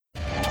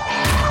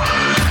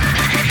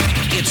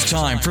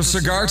time for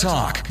Cigar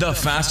Talk, the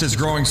fastest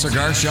growing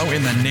cigar show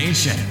in the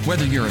nation.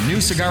 Whether you're a new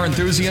cigar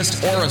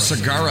enthusiast or a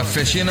cigar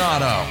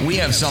aficionado, we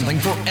have something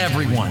for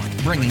everyone,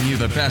 bringing you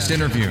the best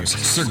interviews,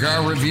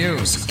 cigar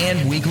reviews,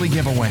 and weekly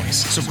giveaways.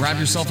 So grab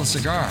yourself a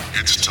cigar.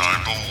 It's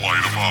time to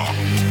light 'em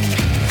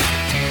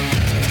up.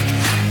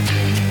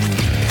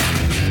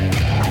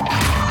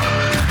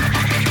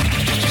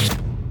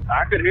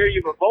 I could hear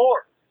you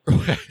before.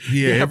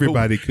 Yeah,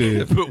 everybody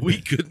could. But we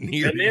couldn't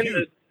hear And then you.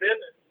 the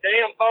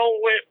damn phone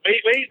went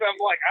beep beep. I'm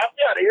like, I've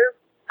got ears.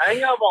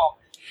 Hang up on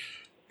me.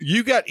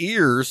 You got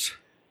ears.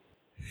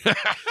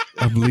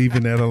 I'm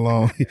leaving that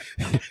alone.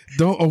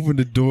 Don't open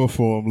the door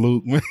for him,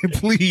 Luke. Man,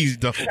 please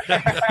don't.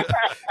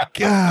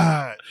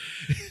 God.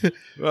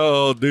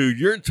 Oh, dude,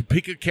 you're in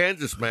Topeka,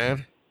 Kansas,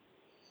 man.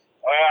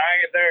 Well,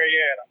 I ain't there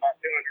yet. I'm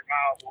about 200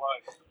 miles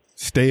away.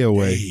 Stay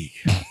away.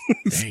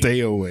 Hey. Stay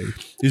away.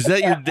 Is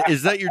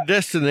that your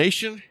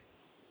destination?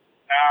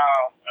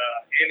 Now,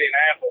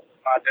 Indianapolis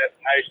is my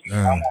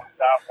destination. I'm going to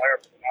stop there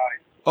for the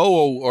night.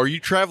 Oh, are you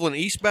traveling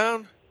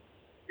eastbound?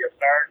 Yes,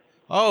 sir.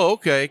 Oh,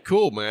 okay,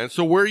 cool, man.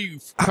 So where are you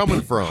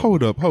coming from?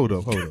 Hold up.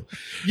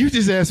 You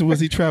just asked him, was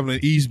he traveling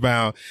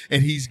eastbound,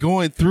 and he's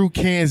going through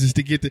Kansas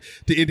to get to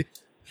Indy.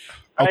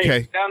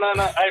 Okay. Hey, no.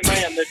 Hey,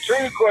 man, the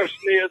true question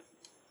is,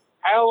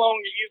 how long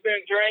have you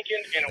been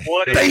drinking, and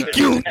what is Thank it?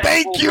 you, And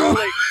thank we'll you.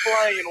 really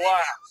explain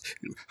why.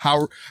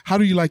 How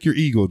do you like your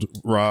eagle,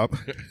 Rob?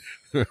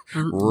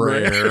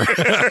 Rare.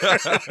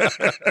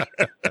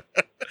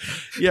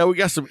 Yeah, we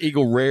got some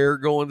Eagle Rare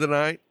going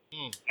tonight. No,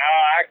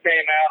 I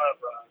came out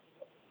of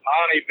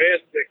Monte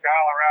Vista,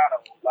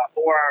 Colorado, about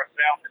 4 hours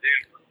south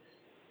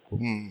of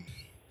Denver.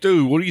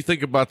 Dude, what do you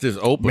think about this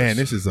Opus? Man,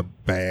 this is a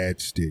bad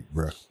stick,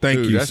 bro. Thank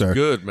Dude, you, that's sir.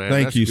 good, man.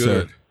 Thank That's you,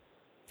 good. sir.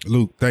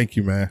 Luke, thank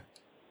you, man.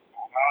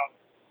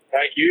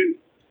 Thank you.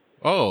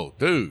 Oh,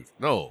 dude,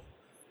 no.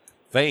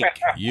 Thank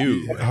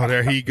you. Oh,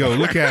 there he go.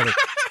 Look at him.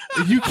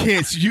 You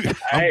can't.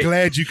 I'm Hey.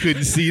 glad you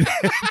couldn't see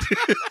that.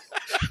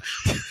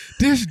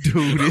 This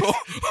dude is.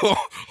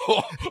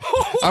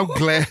 I'm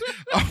glad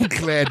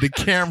the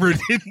camera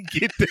didn't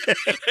get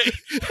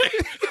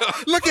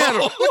that. Look at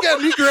him. Look at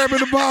him. He grabbing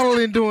the bottle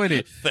and doing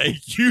it.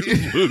 Thank you,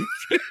 Luke.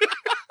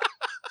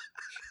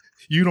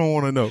 You don't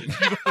want to know.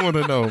 You don't want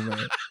to know,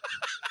 man.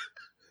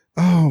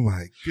 Oh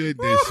my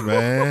goodness,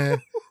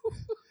 man.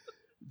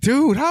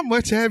 Dude, how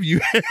much have you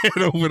had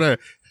over there?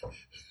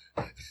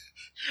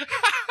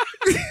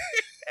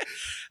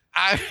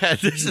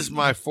 This is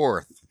my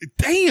fourth.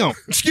 Damn.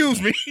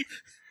 Excuse me.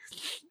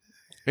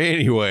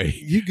 Anyway,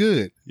 You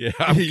good. yeah,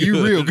 I'm You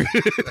good. real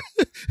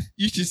good.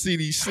 You should see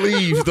these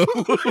sleeves, though.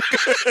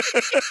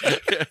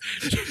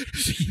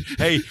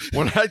 Hey,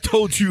 when I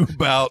told you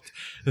about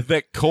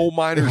that coal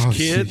miner's Oh,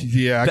 kid,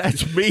 yeah,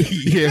 that's me.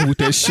 yeah, with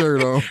that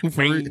shirt on,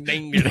 for real.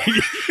 Ding, ding,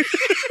 ding.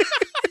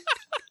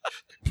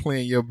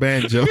 Playing your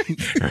banjo.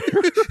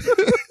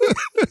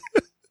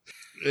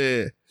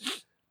 Yeah,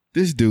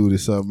 this dude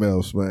is something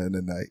else, man.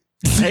 Tonight.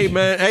 Hey,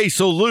 man. Hey,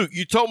 so Luke,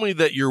 you told me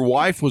that your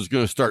wife was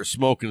going to start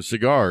smoking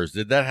cigars.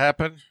 Did that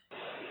happen?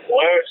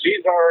 Well,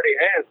 she's already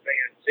has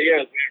been. She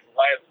has been for the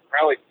last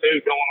probably 2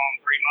 going on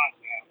 3 months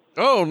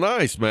now. Oh,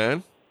 nice,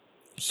 man.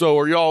 So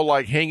are y'all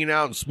like hanging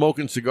out and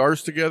smoking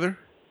cigars together?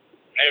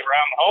 Whenever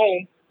I'm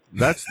home,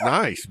 That's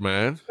nice,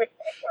 man.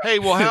 Hey,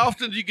 well, how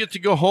often do you get to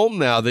go home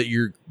now that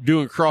you're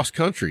doing cross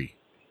country?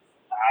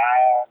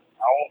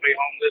 I won't be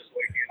home this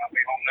weekend. I'll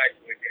be home next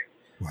weekend.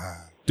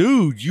 Wow.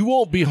 Dude, you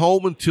won't be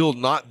home until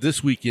not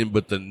this weekend,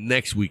 but the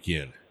next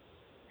weekend.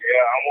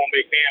 Yeah, I'm going to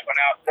be camping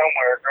out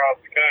somewhere across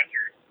the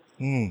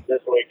country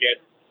this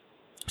weekend.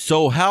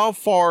 So how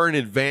far in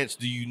advance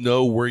do you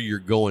know where you're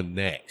going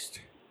next?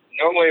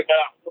 Normally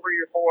about 3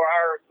 or 4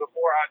 hours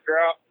before I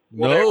drop.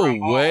 whenever I'm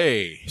No home.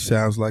 way.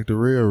 Sounds like the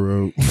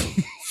railroad.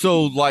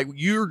 So, like,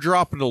 you're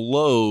dropping a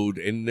load,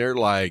 and they're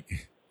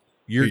like,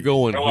 you're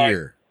going They're like-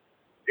 here.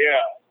 Yeah.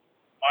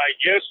 Like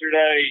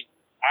yesterday,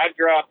 I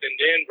dropped in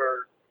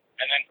Denver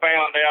and then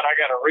found out I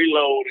got to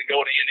reload and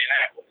go to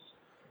Indianapolis.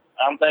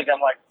 I'm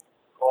like,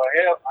 well,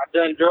 hell, I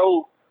done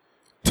drove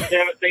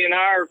 17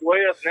 hours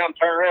west, now I'm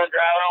turning around and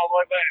driving all the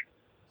way back.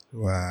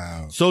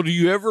 Wow. So, do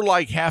you ever,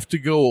 like, have to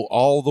go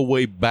all the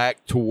way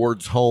back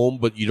towards home,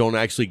 but you don't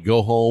actually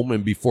go home,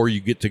 and before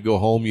you get to go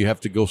home, you have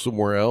to go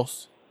somewhere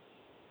else?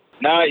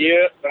 Not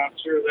yet, but I'm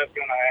sure that's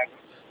going to happen.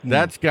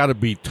 That's got to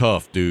be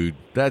tough, dude.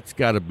 That's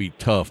got to be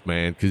tough,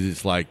 man, because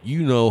it's like,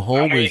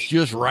 home is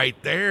just right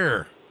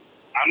there.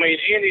 I mean,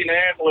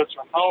 Indianapolis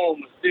from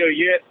home is still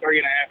yet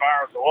 3.5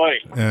 hours away.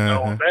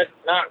 Uh-huh. So that's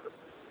not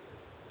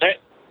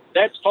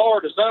that's far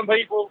to some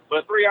people,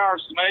 but 3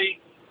 hours to me,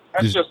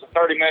 that's just a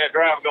 30-minute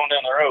drive going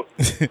down the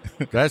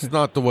road. That's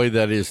not the way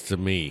that is to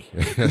me.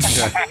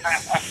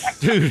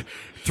 Dude,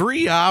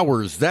 3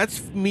 hours.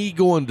 That's me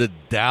going to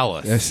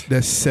Dallas.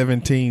 That's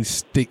 17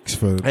 sticks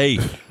for. Hey,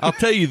 I'll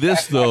tell you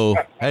this, though.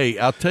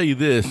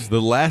 The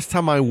last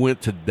time I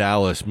went to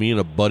Dallas, me and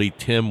a buddy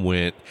Tim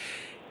went,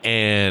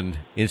 and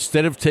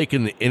instead of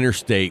taking the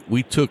interstate,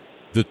 we took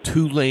the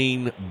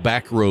 2-lane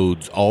back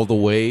roads all the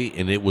way,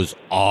 and it was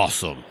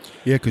awesome.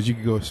 Yeah, because you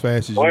could go as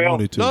fast as you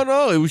wanted to.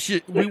 No, it was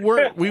just, we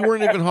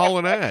weren't even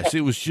hauling ass.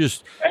 It was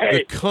just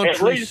the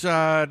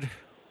countryside.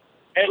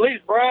 At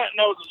least Bryant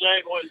knows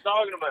exactly what he's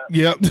talking about.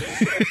 Yep.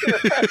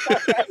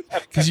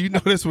 Because you know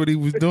that's what he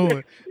was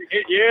doing.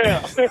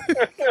 Yeah.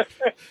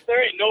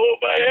 There ain't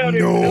nobody out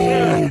here.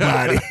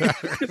 Nobody.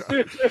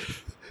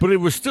 But it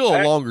was still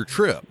a longer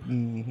trip.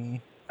 Mm-hmm.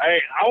 Hey,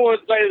 I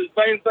want to say the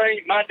same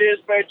thing. My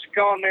dispatcher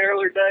called me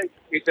earlier today.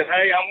 He said,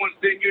 hey, I want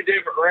to send you a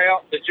different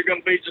route that you're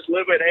going to be just a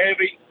little bit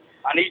heavy.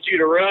 I need you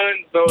to run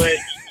so that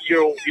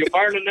you'll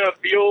burn enough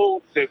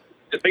fuel to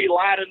be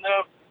light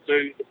enough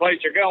to the place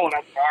you're going.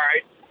 I'm all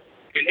right.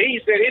 And he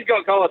said he's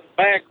going to call it the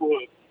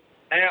backwoods.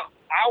 Now,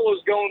 I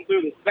was going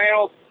through the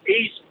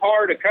southeast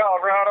part of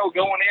Colorado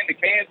going into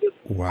Kansas.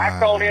 Wow. I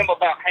called him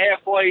about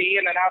halfway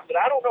in, and I said,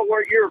 I don't know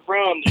where you're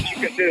from that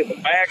you consider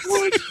the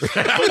backwoods.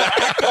 But when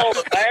I call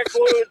the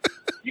backwoods,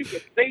 you can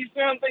see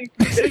something.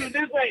 Dude,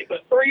 this ain't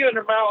but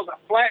 300 miles of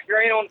flat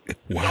ground.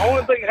 Wow. The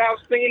only thing that I've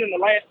seen in the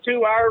last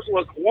 2 hours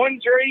was one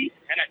tree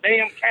and a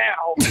damn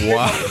cow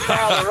on the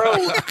side of the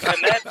road, and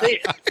that's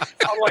it.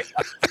 I'm like...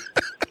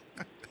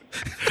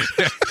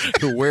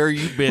 Where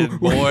you been,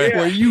 boy?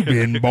 Where you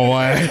been,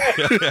 boy?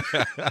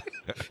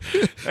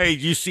 Hey,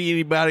 did you see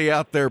anybody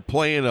out there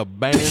playing a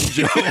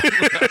banjo?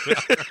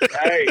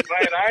 Hey,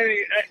 man,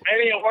 I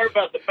ain't worried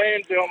about the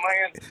banjo,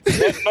 man.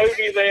 That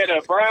movie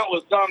that Brian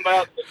was talking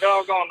about, the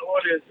doggone,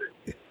 what is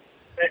it?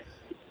 That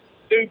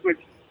stupid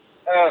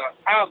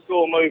high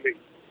school movie.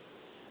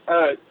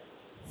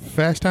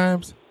 Fast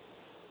Times?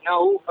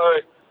 No,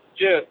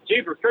 just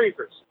Jeepers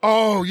Creepers.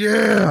 Oh,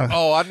 yeah.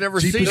 Oh, I've never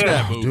seen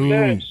that movie. Dude.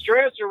 The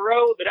stretch of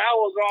road that I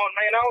was on,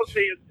 man, I was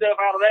seeing stuff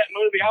out of that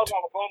movie. I was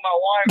on the phone with my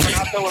wife, and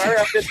I told her,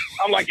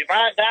 I'm like, if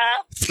I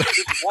die,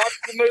 just watch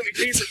the movie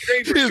Jeepers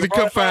Creepers.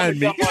 Come find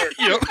me.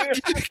 Yep.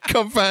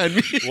 Come find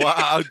me.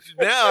 Wow.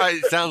 Now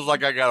it sounds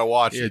like I got to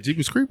watch Yeah, it.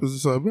 Jeepers Creepers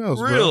is something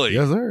else. Really?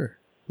 Bro. Yes, sir.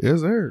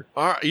 Yes, sir.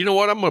 All right. You know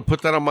what? I'm going to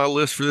put that on my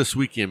list for this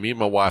weekend. Me and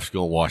my wife's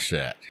going to watch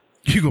that.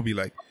 You're going to be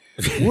like,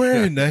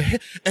 where in the hell?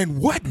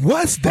 And what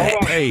was that?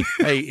 Hold on.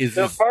 Hey, is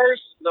The this...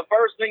 first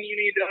thing you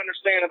need to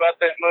understand about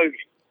that movie,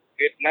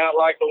 it's not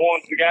like the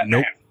ones we got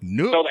Nope.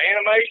 now. Nope. So the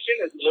animation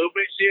is a little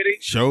bit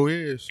shitty. Sure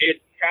is. It's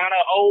kind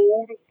of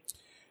old.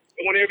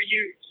 Whenever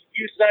you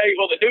say,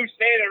 well, the dude's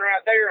standing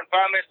right there, and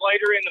 5 minutes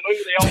later in the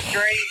movie they on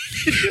screen,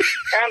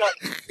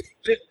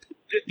 just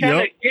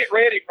kind of get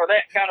ready for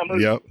that kind of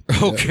movie. Yep.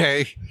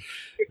 Okay.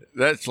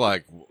 That's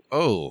like,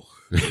 oh.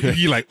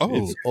 You're like,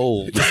 oh. It's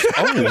old. It's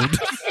old.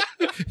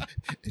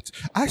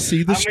 I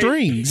see the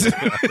strings.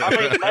 I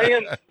mean,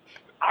 man,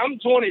 I'm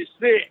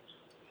 26,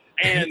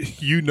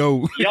 and You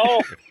know.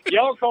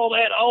 y'all call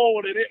that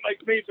old, and it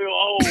makes me feel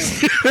old.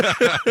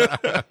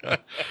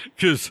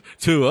 Because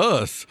to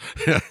us,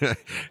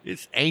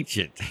 it's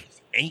ancient.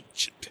 It's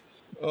ancient.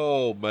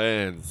 Oh,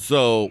 man.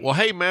 So, well,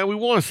 hey, man, we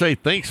want to say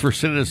thanks for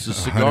sending us the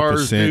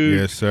cigars, 100%, dude.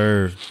 yes,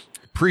 sir.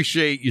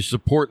 Appreciate you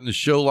supporting the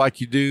show like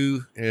you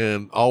do,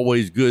 and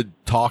always good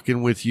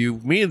talking with you.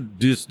 Me and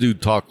this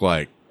dude talk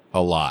like a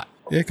lot.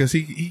 Yeah, because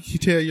he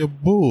tell you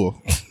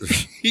bull.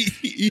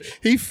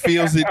 he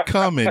feels it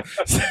coming.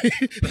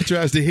 He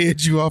tries to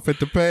head you off at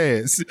the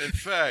pass. In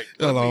fact,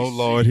 Oh,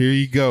 Lord, here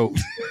you go.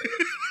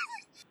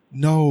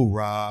 No,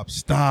 Rob,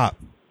 stop.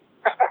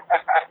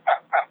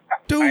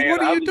 Dude, Man,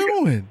 what are you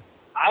doing?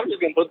 I'm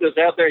just gonna put this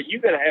out there. You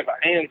gotta have a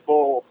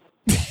handful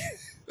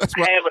That's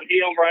why, having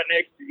him right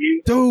next to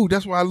you. dude,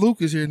 that's why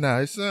Luke is here now.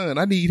 His son,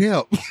 I need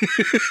help.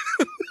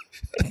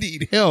 I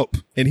need help.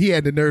 And he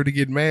had the nerve to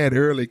get mad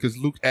early because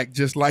Luke act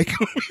just like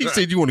him. He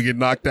said, you want to get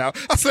knocked out?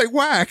 I say,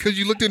 why? Because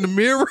you looked in the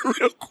mirror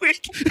real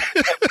quick.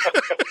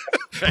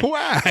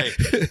 Why?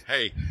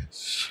 Hey,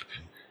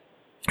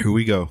 Here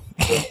we go.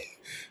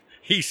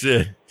 he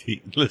said,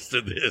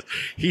 listen to this.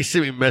 He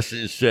sent me a message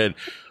and said,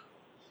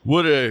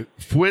 would a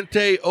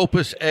Fuente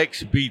Opus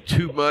X be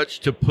too much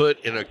to put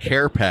in a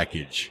care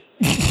package?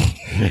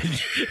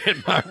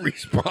 And my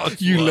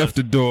response You was, left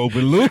the door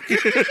open, Luke.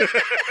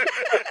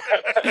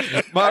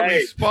 my Hey,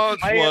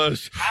 response man,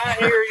 was, I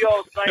hear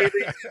y'all say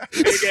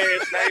these big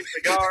ass name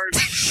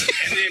cigars,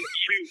 and then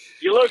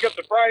you look up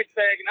the price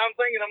tag, and I'm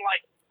thinking, I'm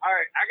like, all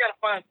right, I got to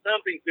find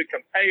something to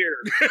compare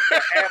to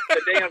half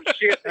the damn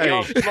shit that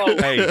y'all smoke.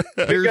 hey,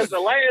 Because the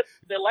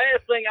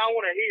last thing I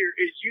want to hear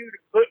is you to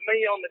put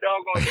me on the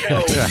doggone show,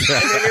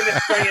 and then in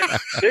it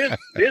saying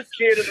this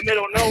kid in the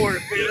middle of nowhere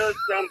does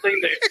something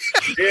that,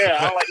 yeah,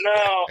 I'm like,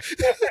 no.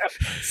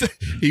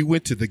 He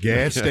went to the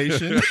gas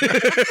station.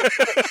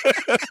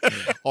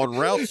 on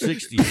Route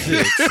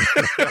 66.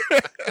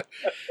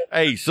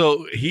 Hey,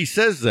 so he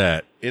says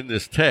that in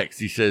this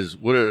text. He says,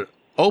 would an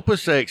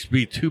Opus X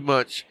be too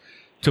much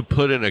to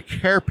put in a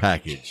care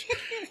package?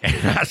 And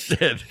I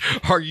said,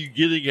 are you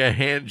getting a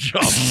hand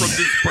job from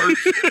this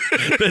person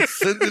that's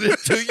sending it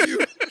to you?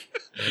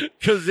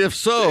 Because if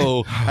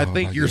so, I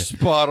think you're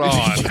spot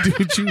on.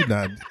 Dude, you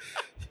not.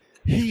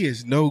 He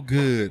is no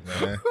good,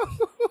 man.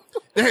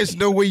 There's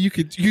no way you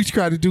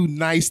try to do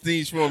nice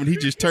things for him and he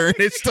just turned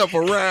that stuff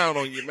around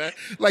on you, man.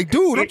 Like,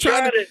 dude, I'm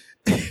trying to.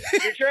 You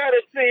try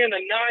to send a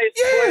nice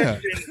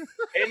question,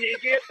 and you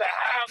get the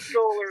high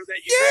schooler that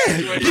you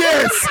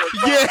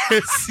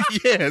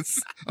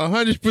Yes,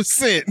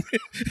 100%.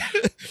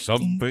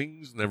 Some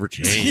things never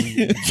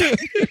change.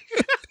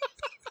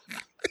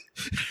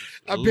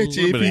 I bet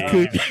you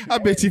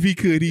if he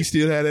could, he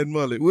still had that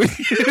mullet.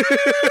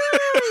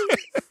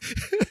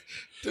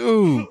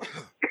 Dude.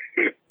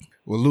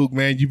 Well, Luke,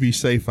 man, you be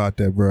safe out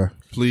there, bro.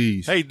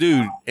 Please. Hey,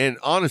 dude, and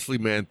honestly,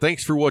 man,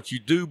 thanks for what you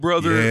do,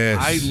 brother. Yes,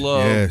 I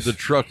love yes. the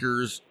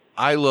truckers.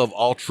 I love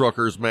all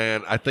truckers,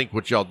 man. I think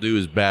what y'all do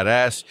is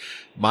badass.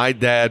 My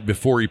dad,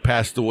 before he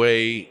passed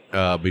away,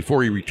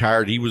 before he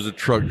retired, he was a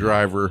truck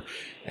driver.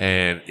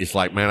 And it's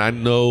like, man, I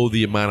know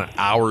the amount of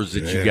hours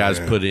that you guys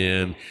put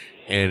in.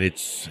 And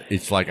it's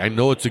like, I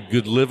know it's a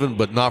good living,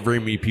 but not very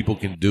many people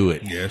can do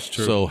it. Yeah, it's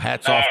true. So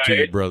hats off to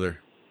you, brother.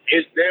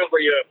 It's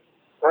definitely a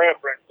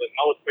preference that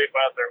most people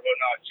out there will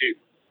not choose.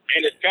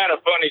 And it's kind of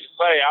funny to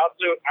say. I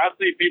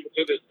see people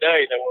to this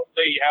day that will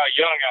see how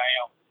young I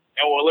am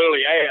and will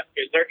literally ask,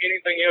 is there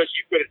anything else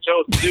you could have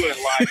chosen to do in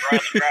life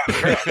rather than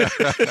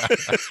drive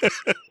a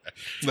truck?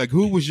 Like,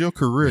 who was your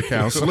career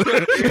counselor?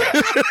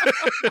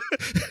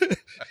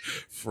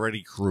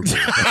 Freddy Krueger.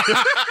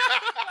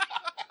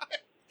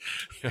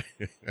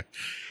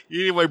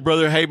 Anyway,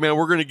 brother, hey, man,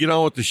 we're going to get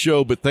on with the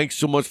show, but thanks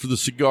so much for the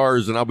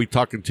cigars, and I'll be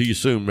talking to you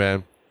soon,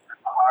 man.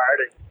 All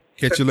righty.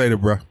 Catch you later,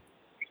 bro. All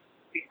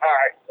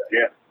right.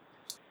 Yeah.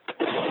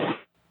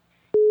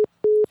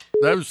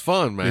 That was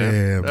fun, man.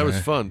 Yeah, that was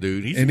man. fun,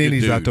 dude. He's And a then good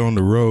he's dude. out there on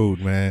the road,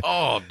 man.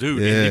 Oh,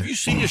 dude. Yeah. And have you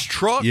seen his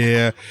truck?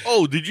 Yeah.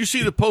 Oh, did you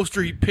see the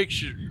poster he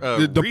pictured?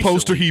 The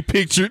poster he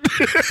pictured.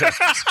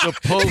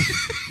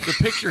 the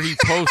picture he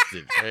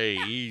posted. Hey,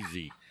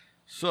 easy.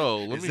 So,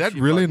 let Is me that see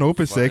if really I an can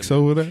open find sex it.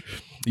 over there?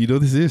 You know,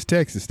 this is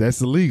Texas. That's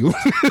illegal.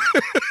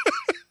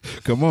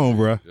 Come on,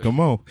 bro. Come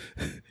on.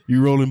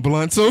 You rolling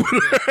blunts over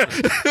there?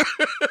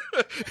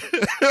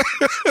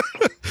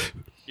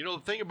 You know,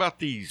 the thing about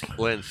these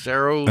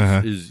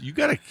Lanceros is you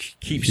got to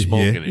keep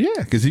smoking it.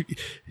 Yeah, because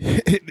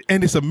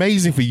and it's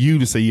amazing for you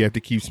to say you have to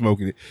keep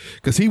smoking it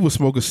because he will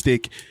smoke a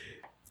stick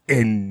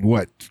in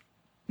what?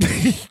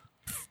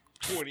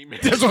 20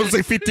 minutes. That's what I'm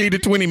saying, 15 to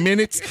 20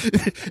 minutes.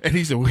 And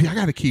he said, well, I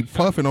got to keep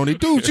puffing on it.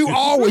 Dude, you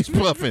always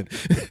puffing.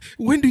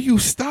 When do you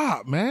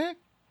stop, man?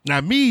 Now,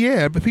 me,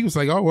 yeah, but people's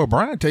like, oh, well,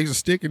 Brian takes a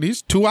stick and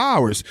he's 2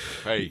 hours.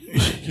 Hey,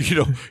 you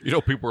know,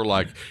 people are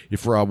like,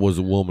 if Rob was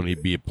a woman,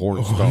 he'd be a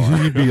porn star.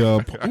 He'd be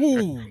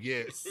ooh,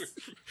 yes.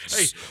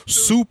 Hey,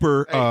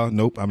 Super,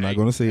 nope, I'm not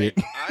going to say it.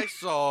 I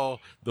saw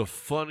the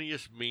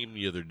funniest meme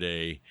the other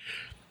day.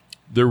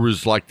 There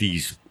was like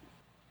these.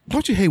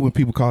 Don't you hate when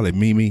people call it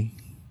Mimi?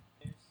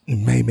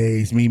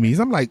 Memes.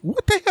 I'm like,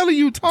 what the hell are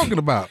you talking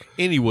about?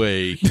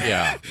 Anyway,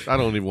 yeah, I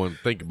don't even want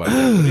to think about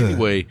that. But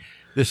anyway,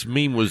 this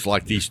meme was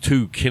like these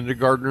two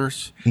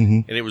kindergartners,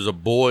 and it was a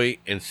boy,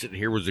 and sitting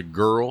here was a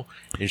girl,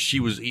 and she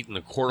was eating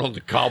the corn on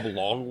the cob a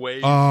long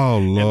way. Oh,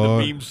 and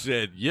Lord. the meme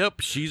said,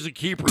 "Yep, she's a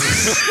keeper."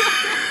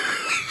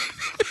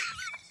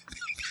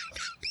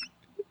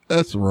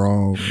 That's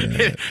wrong,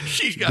 man.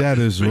 She's got That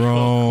this is big old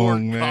wrong,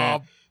 corn man.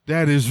 cob.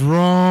 That is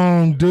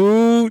wrong,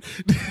 dude.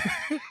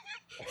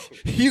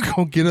 You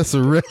gonna get us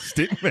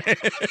arrested, man.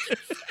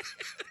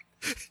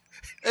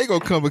 They gonna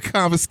come and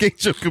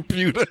confiscate your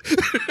computer.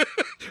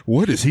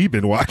 What has he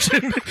been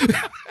watching?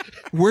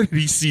 Where did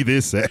he see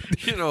this at?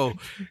 You know,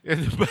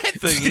 and the bad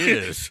thing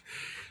is,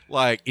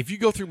 like, if you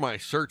go through my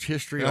search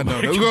history, on my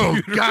Oh,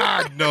 computer,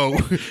 God, no.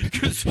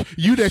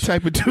 You that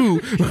type of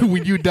dude,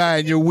 when you die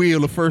in your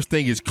will, the first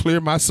thing is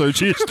clear my search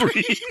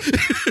history.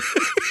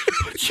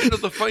 you know,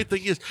 the funny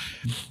thing is,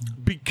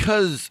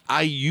 because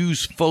I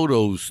use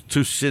photos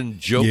to send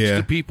jokes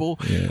to people,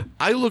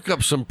 I look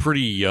up some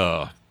pretty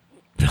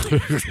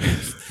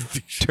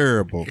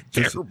Terrible.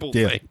 Terrible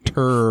Yeah, thing.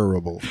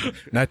 terrible.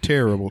 Not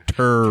terrible,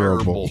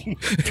 terrible.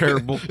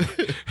 Terrible.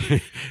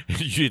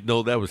 You didn't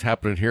know that was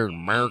happening here in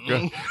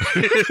America?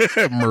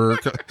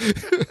 America.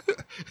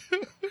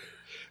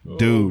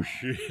 Dude.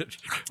 Shit.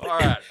 All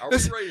right. Are we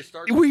ready to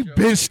start? We've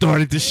been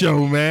started the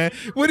show, man.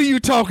 What are you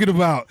talking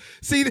about?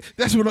 See,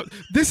 that's what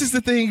this is the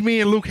thing me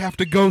and Luke have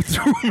to go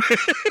through,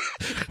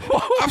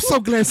 man. I'm so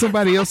glad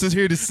somebody else is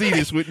here to see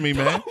this with me,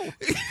 man.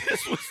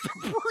 This was the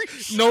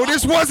pre-show. No,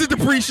 this wasn't the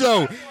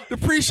pre-show. The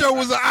pre-show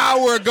was an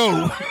hour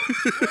ago.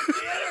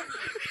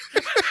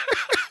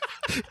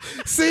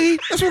 See,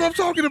 that's what I'm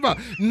talking about.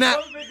 Now,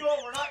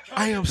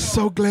 I am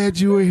so glad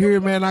you were here,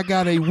 man. I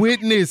got a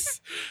witness.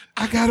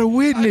 I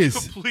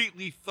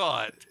completely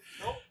thought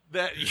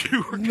that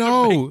you were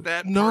going to make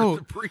that part of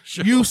the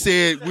pre-show. You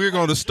said we're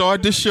going to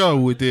start the show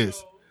with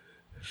this.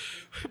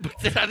 But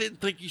then I didn't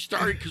think you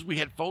started because we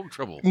had phone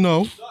trouble.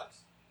 No.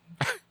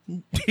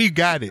 He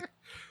got it.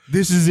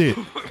 This is it.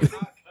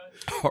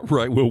 All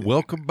right. Well,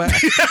 welcome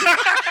back.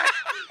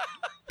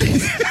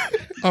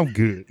 I'm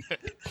good.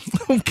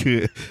 I'm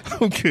good.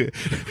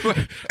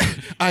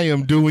 I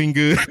am doing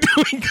good.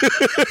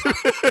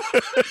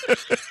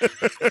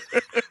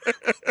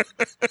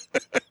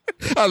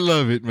 I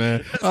love it,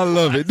 man. I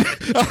love it.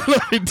 I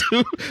love it,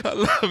 dude. I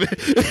love it.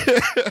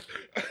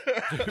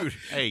 Dude,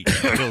 hey,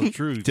 tell the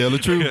truth. Tell the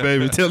truth,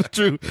 baby. Tell the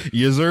truth.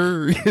 Yes,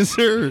 sir. Yes,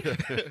 sir.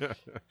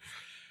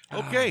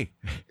 Okay.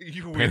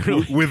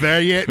 We're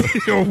there yet?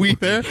 Are we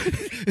there?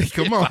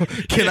 Come on.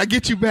 Can I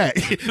get you back?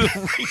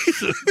 The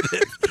reason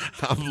that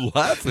I'm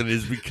laughing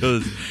is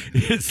because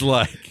it's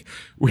like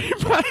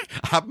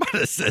I might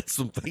have said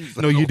some things.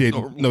 No, you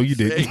didn't. No, you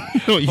didn't.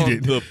 No, you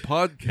didn't. The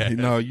podcast.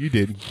 No, you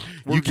didn't.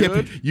 We're you kept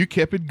good? you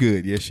kept it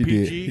good. Yes, you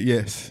PG? did.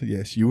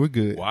 Yes, you were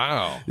good.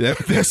 Wow. That's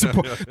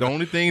the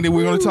only thing that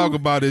we're going to talk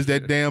about is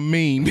that damn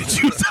meme that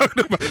you were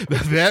talking about.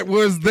 That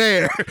was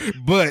there,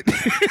 but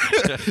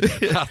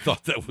I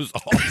thought that was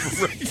all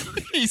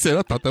record. he said,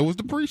 "I thought that was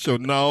the pre-show."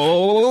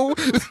 No,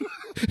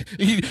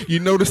 you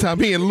notice how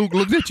me and Luke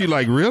looked at you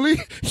like,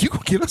 "Really? You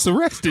gonna get us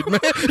arrested, man?"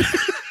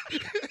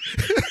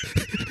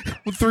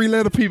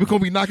 3-letter people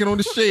gonna be knocking on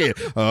the shed.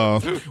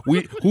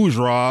 Who's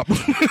Rob?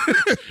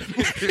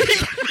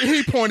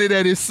 he pointed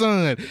at his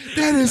son.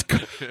 That is,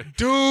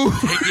 dude.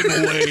 Take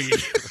him away.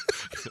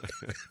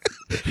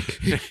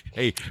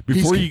 Hey,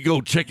 before you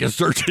go, check his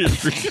search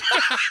history.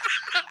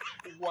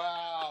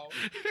 Wow.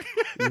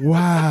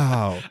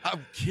 Wow.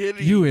 I'm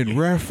kidding. You in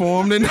rare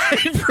form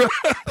tonight, bro.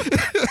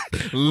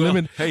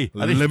 Lemonade.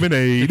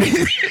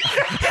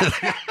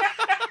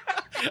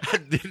 I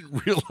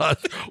didn't realize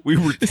we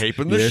were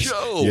taping the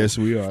show. Yes,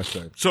 we are,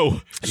 sir.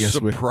 So, Yes,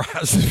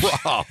 surprise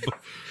Rob.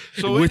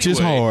 So Which is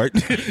hard.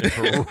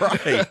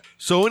 Right.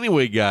 So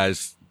anyway,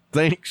 guys,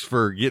 thanks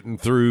for getting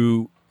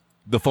through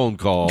the phone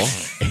call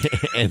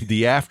and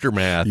the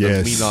aftermath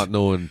of me not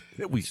knowing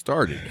that we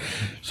started.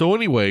 So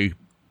anyway,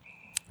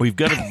 we've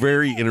got a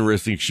very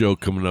interesting show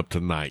coming up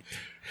tonight.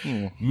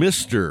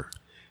 Mr.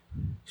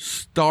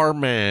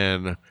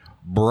 Starman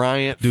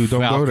Bryant Dude,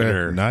 don't Falconer go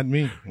there. Not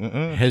me.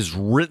 has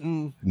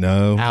written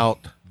No.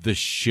 out the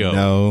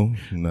show.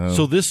 No.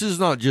 So this is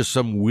not just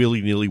some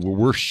willy-nilly where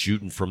we're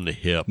shooting from the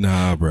hip.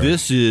 Nah, bro.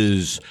 This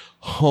is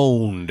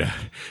honed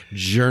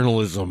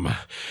journalism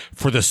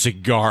for the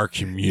cigar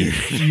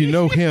community. You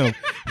know him.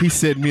 He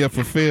set me up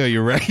for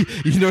failure, right?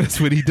 You know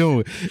that's what he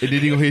doing. And then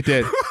he gonna hit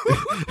that.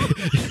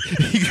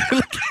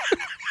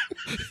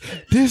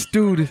 This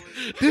dude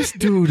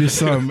is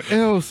something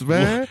else,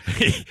 man.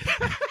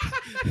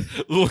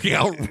 Look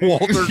out,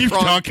 Walter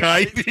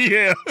Cronkite.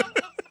 Yeah.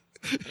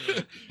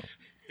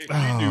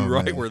 You knew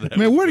right where that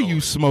Man, was what are going.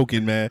 you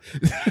smoking, man?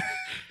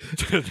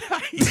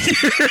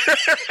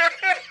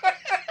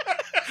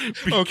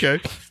 Okay.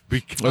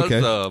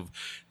 Because of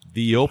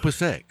the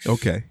Opus X.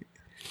 Okay.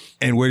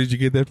 And where did you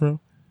get that from?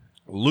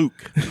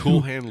 Luke,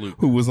 Cool Hand Luke.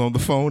 Who was on the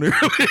phone earlier.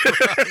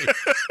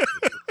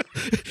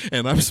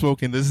 And I'm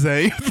smoking the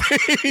same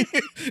thing.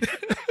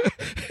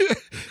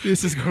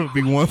 This is gonna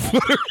be one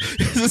for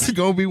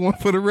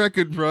the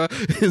record, bro.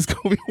 It's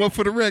gonna be one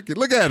for the record.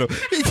 Look at him.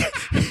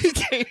 He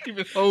can't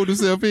even hold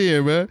himself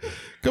in, man.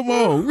 Come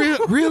on,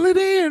 reel it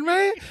in,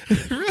 man.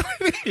 Reel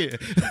it in.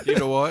 You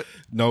know what?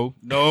 No.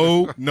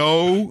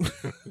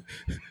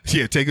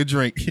 Yeah, take a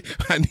drink.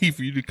 I need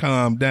for you to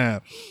calm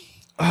down.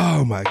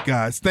 Oh my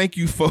gosh. Thank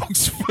you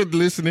folks for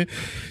listening.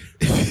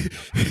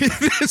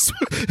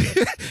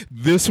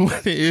 This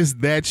one is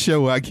that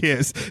show, I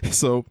guess.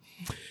 So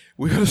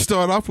we're going to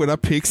start off with our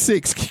pick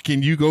 6.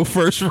 Can you go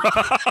first, Rob?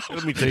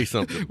 Let me tell you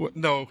something.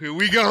 No, here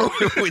we go.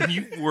 When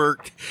you've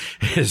worked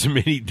as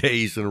many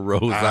days in a row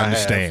as I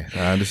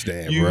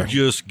understand, you bro.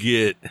 just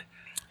get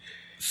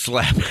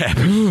slap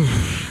happy.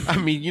 I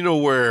mean, you know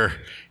where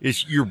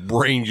it's your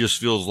brain just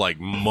feels like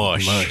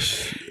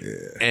mush. Yeah.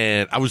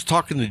 And I was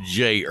talking to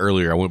Jay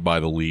earlier. I went by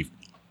the Leaf,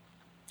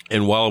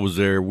 and while I was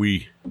there,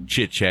 we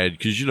chit-chatted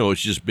because, you know,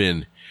 it's just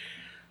been,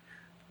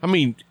 I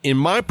mean, in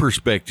my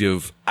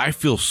perspective, I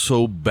feel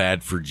so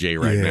bad for Jay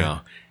right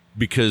now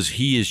because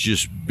he has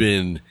just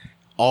been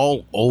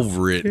all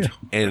over it. Yeah.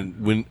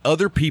 And when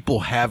other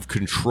people have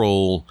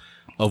control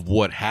of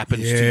what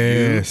happens to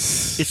you,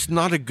 it's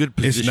not a good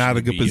position. It's not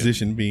a good to be in.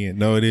 position to be in.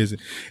 No, it isn't.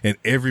 And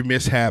every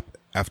mishap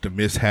after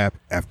mishap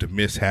after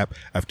mishap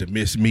after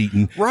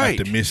mismeeting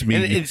after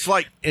mismeeting. And it's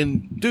like,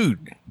 and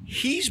dude,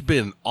 he's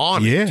been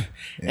on it.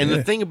 And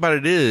the thing about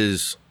it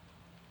is,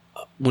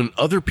 when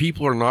other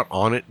people are not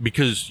on it,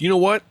 because you know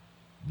what?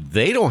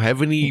 They don't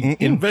have any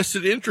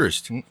invested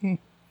interest.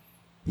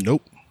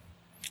 Nope.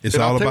 It's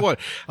And all I'll tell about. you what,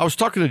 I was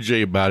talking to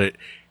Jay about it,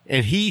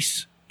 and he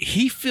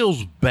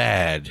feels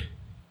bad.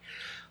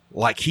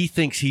 Like he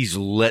thinks he's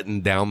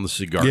letting down the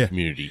cigar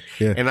community.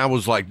 Yeah. And I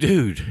was like,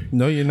 dude.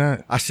 No, you're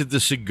not. I said, the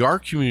cigar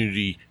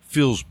community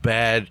feels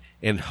bad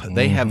and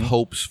they have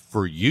hopes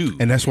for you.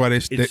 And that's why they're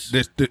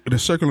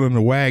circling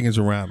the wagons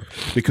around them,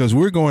 because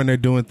we're going there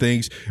doing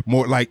things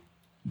more like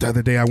the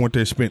other day. I went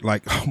there and spent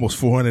like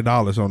almost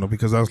 $400 on them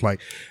because I was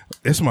like,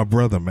 it's my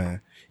brother,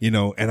 man. You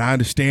know, and I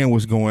understand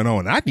what's going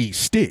on. I need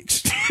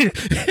sticks.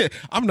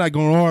 I'm not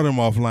going to order them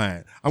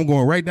offline. I'm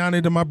going right down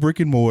into my brick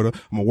and mortar.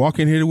 I'm going to walk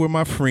in here with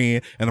my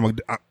friend,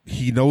 and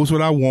he knows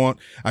what I want.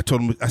 I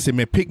told him, I said,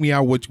 man, pick me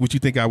out what you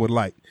think I would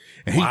like.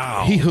 And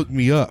he hooked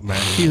me up,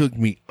 man. He hooked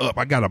me up.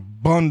 I got a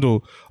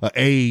bundle of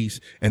A's,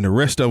 and the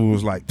rest of it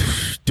was like,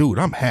 dude,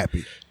 I'm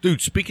happy.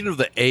 Dude, speaking of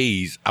the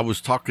A's, I was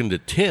talking to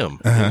Tim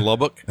in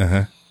Lubbock,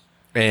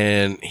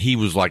 and he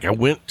was like,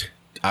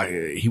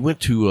 he went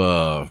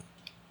to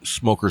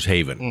Smoker's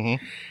Haven,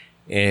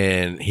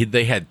 and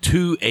they had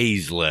 2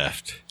 A's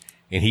left,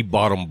 and he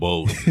bought them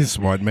both.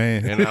 Smart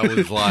man. And I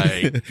was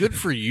like, good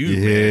for you,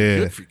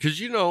 man. Because,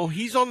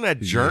 he's on that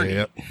journey.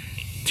 Yep.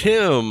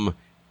 Tim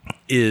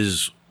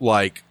is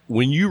like,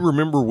 when you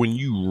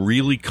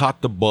really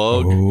caught the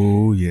bug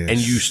and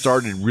you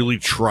started really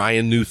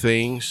trying new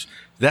things,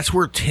 that's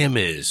where Tim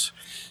is.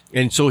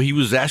 And so he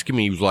was asking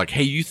me, he was like,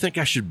 hey, you think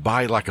I should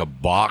buy like a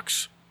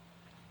box?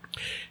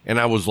 And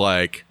I was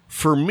like,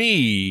 for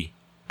me,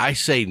 I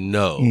say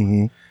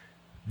no,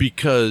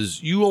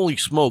 because you only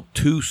smoke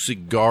 2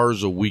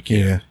 cigars a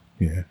weekend.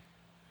 Yeah.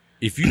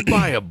 If you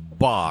buy a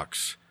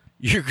box,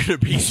 you're going to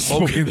be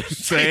smoking the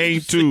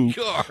same 2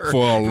 cigar for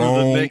a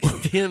long the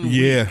next 10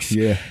 weeks.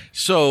 Yeah.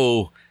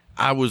 So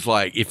I was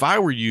like, if I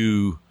were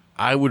you,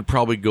 I would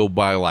probably go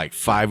buy like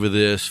 5 of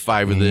this,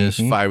 5 of this,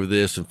 5 of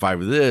this, and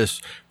 5 of this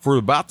for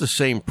about the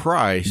same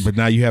price. But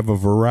now you have a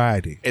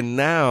variety. And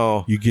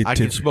now I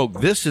can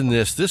smoke this and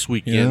this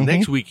weekend,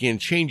 next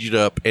weekend, change it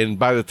up. And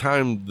by the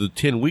time the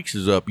 10 weeks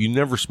is up, you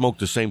never smoke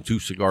the same 2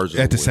 cigars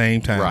at the same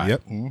time. Right.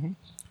 Yep.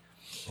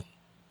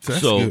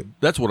 So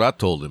that's what I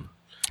told him.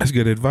 That's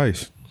good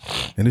advice.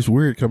 And it's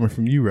weird coming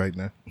from you right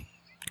now.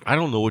 I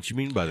don't know what you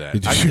mean by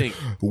that. I think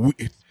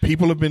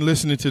people have been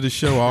listening to the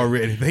show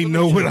already. They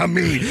know what I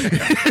mean.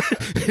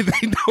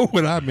 They know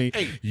what I mean.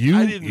 Hey,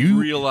 I didn't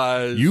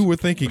realize you were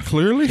thinking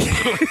clearly.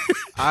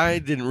 I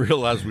didn't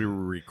realize we were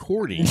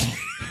recording.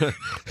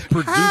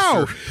 Producer,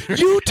 how?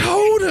 You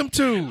told him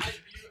to.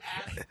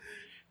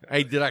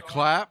 Hey, did I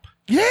clap?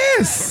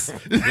 Yes.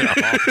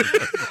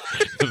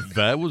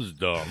 That was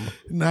dumb.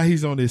 Now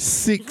he's on his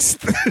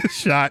 6th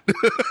shot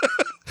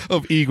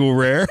of Eagle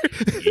Rare.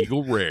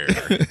 Eagle Rare.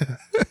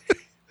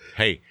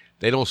 Hey,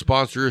 they don't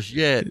sponsor us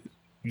yet.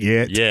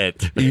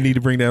 Yet. You need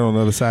to bring that on the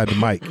other side of the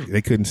mic.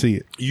 They couldn't see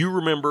it. You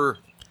remember?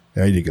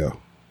 There you go.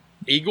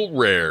 Eagle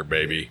Rare,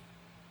 baby.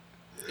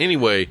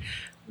 Anyway,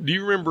 do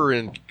you remember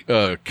in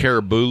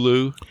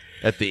Carabulu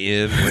at the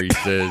end where he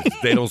says,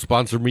 they don't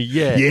sponsor me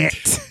yet?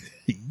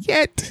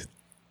 Yet.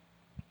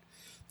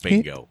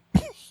 Bingo.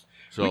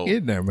 So,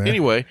 in there, man.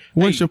 Anyway,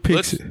 what's your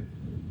picks?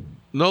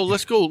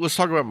 Let's go. Let's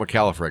talk about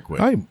McAuliffe right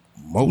quick.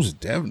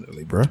 Most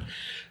definitely, bro.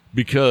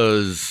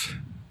 Because,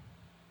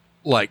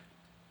 like,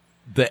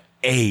 the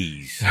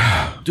A's,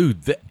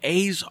 dude, the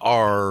A's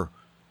are,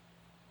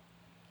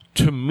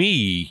 to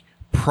me,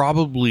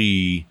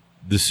 probably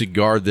the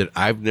cigar that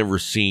I've never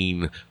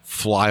seen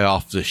fly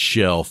off the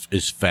shelf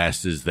as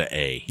fast as the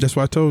A. That's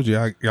why I told you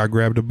I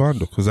grabbed a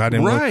bundle because I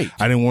didn't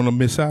want to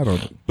miss out on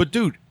it. But,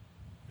 dude,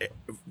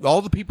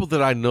 all the people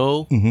that I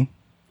know,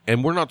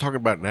 and we're not talking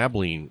about in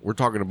Abilene, we're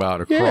talking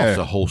about across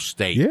the whole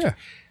state. Yeah.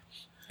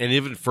 And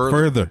even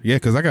further. Yeah,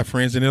 because I got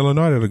friends in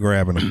Illinois that are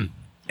grabbing them.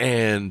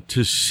 And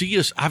to see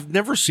us, I've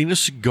never seen a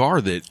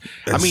cigar that,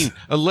 I mean,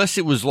 unless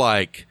it was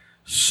like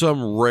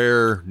some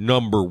rare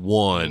number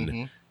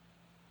 1,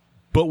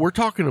 but we're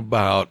talking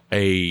about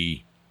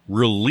a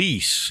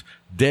release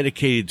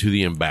dedicated to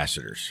the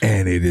ambassadors.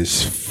 And it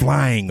is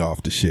flying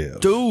off the shelf.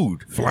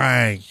 Dude.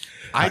 Flying.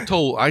 I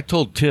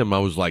told Tim, I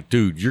was like,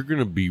 dude, you're going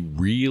to be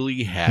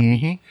really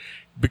happy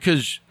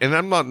because, and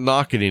I'm not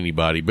knocking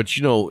anybody, but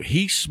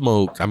he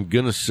smoked, I'm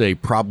going to say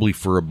probably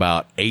for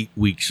about 8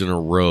 weeks in a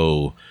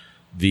row,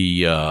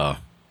 the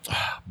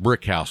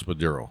Brick House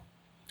Maduro.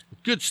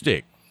 Good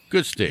stick.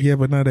 Yeah,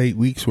 but not 8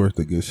 weeks worth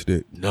of good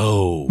stick.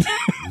 No.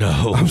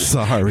 I'm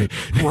sorry.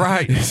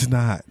 Right. It's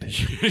not.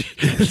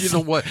 You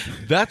know what?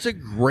 That's a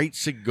great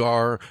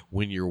cigar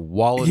when your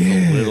wallet's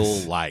a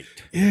little light.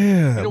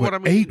 Yeah. You know what I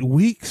mean? 8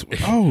 weeks?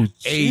 Oh,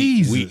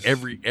 Jesus.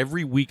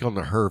 Every week on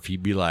the Herf,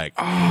 he'd be like,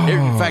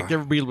 in fact,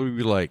 everybody would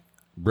be like,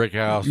 Brick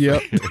House.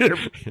 Yep.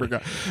 Brick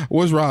House.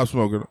 What's Rob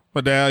smoking?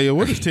 Medallion.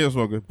 What is Tim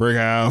smoking? Brick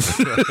House.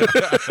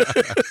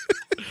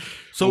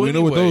 So we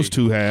know what those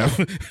 2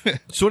 have.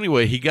 So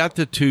anyway, he got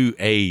the 2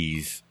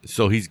 A's.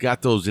 So he's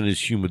got those in his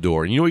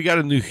humidor. And he got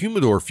a new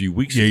humidor a few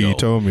weeks ago. Yeah, you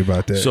told me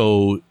about that.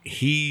 So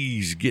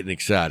he's getting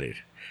excited.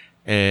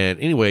 And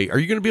anyway, are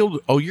you going to be able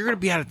to, you're going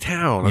to be out of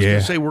town. I was going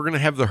to say we're going to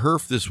have the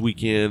Herf this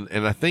weekend.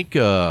 And I think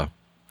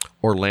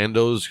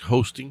Orlando's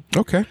hosting.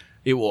 Okay.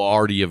 It will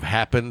already have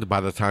happened by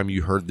the time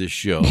you heard this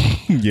show.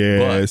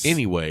 Yes. But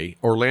anyway,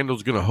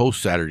 Orlando's going to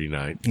host Saturday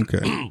night.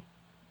 Okay.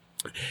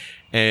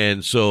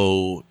 And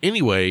so,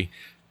 anyway,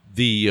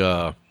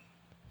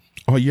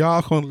 Are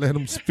y'all gonna let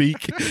him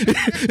speak?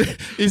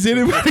 Is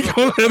anybody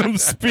gonna let him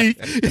speak?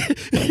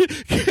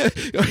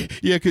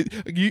 Yeah,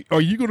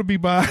 are you gonna be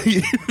by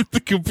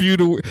the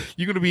computer?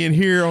 You gonna be in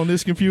here on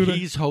this computer?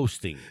 He's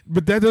hosting.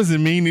 But that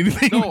doesn't mean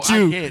anything No, with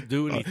you. I can't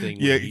do anything.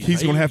 Yeah,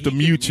 he's gonna have to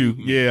mute you.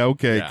 Yeah,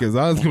 okay. Because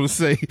I was gonna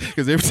say,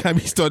 because every time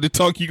he started to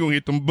talk, you gonna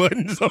hit them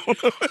buttons on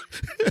him.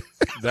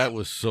 That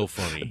was so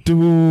funny,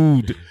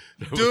 Dude.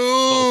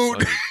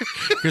 Because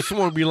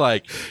someone would be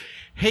like,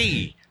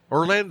 "Hey,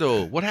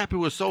 Orlando, what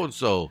happened with so and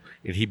so?"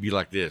 And he'd be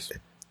like this,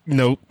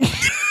 Nope.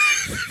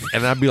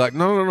 and I'd be like,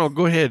 "No,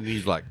 go ahead." And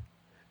he's like,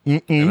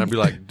 and I'd be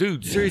like,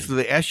 "Dude, seriously,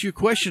 they asked you a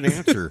question,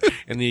 answer."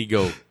 And then he'd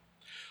go,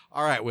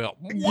 "All right, well."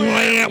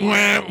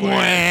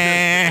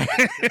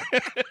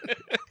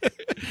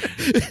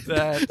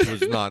 That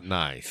was not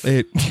nice.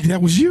 That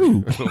was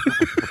you.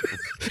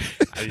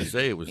 I didn't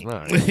say it was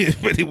nice.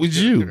 But it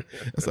was you.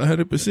 That's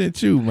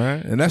 100% you,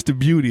 man. And that's the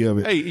beauty of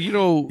it. Hey, You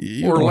don't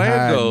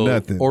hide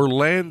nothing.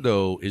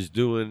 Orlando is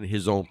doing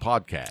his own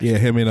podcast. Yeah,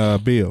 him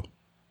and Bill.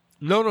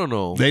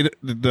 No. They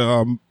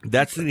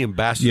That's the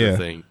ambassador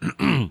thing.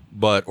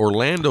 But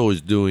Orlando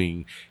is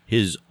doing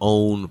his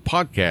own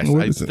podcast.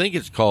 What I is it? think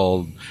it's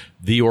called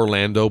the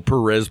Orlando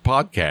Perez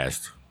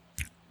Podcast.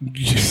 I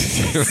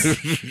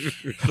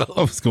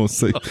was gonna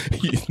say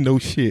no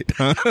shit.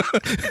 Huh?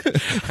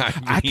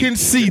 I can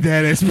see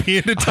that as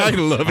being the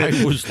title of it.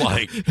 I was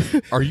like,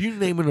 are you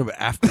naming him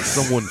after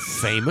someone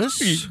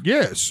famous?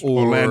 Yes,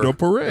 Or- Orlando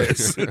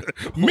Perez.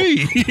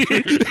 Me.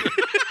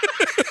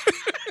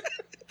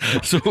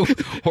 So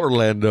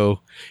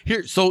Orlando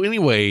here. So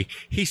anyway,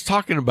 he's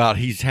talking about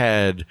he's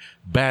had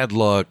bad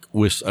luck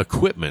with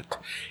equipment,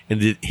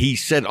 and he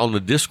said on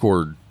the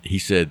Discord, he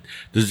said,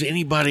 "Does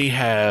anybody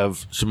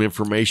have some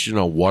information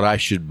on what I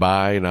should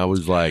buy?" And I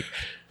was like,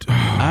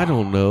 "I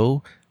don't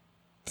know.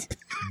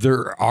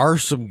 There are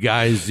some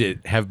guys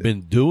that have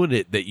been doing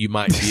it that you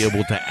might be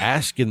able to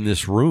ask in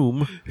this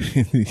room."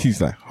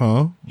 He's like,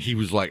 huh? He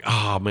was like,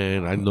 "Ah,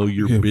 man, I know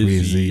you're You're busy.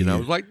 busy. And I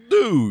was like,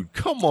 "Dude,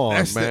 come on,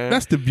 That's man."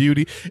 that's the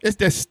beauty.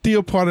 That's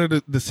still part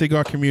of the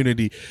cigar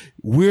community.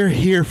 We're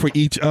here for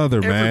each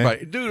other, man.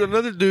 Everybody. Dude,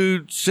 another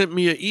dude sent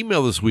me an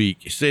email this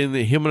week saying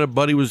that him and a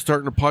buddy was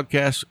starting a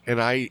podcast, and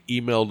I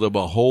emailed him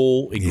a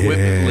whole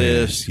equipment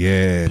list,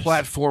 yes.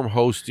 platform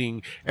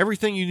hosting,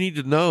 everything you need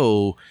to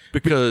know,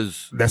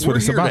 because That's we're what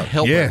it's here to about.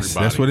 help Yes,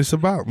 everybody. that's what it's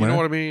about, man. You know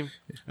what I mean?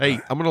 Hey,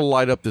 I'm going to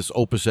light up this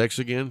Opus X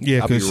again.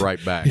 Yeah, I'll be 'cause-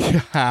 right back.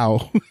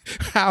 How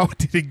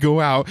did it go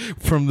out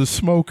from the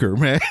smoker,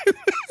 man?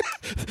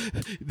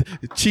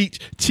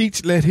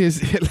 Cheech let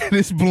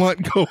his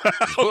blunt go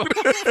out.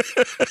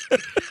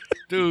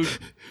 Dude,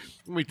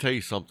 let me tell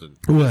you something.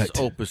 What? This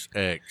Opus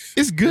X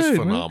It's good, is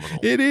man. phenomenal.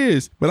 It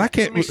is, but I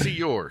can't. Let me see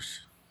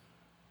yours.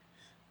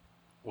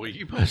 Well,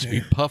 you must be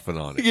puffing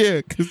on it.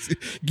 Yeah, because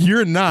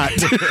you're not.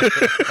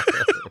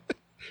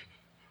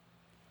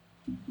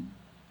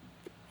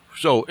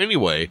 So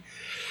anyway,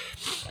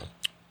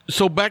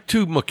 so back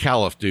to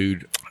McAuliffe,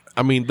 dude.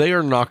 I mean, they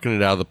are knocking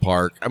it out of the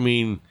park. I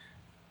mean,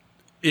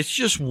 it's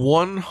just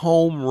one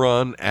home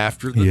run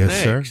after the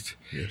Yes, sir. next.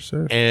 Yes,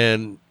 sir.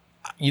 And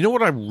you know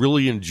what I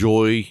really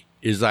enjoy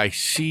is I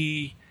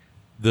see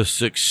the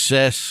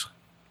success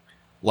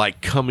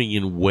like coming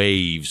in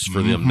waves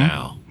for them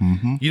now.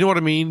 Mm-hmm. You know what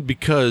I mean?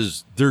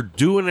 Because they're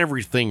doing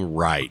everything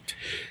right.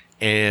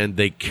 And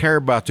they care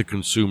about the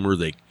consumer.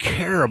 They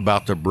care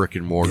about the brick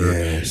and mortar.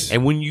 Yes.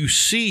 And when you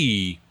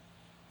see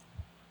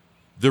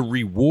the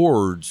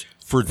rewards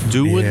for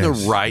doing the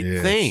right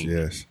thing,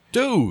 Yes.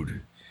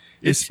 dude,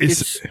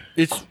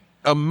 it's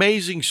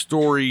amazing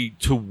story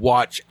to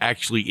watch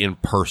actually in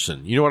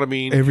person. You know what I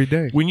mean? Every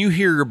day. When you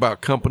hear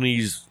about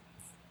companies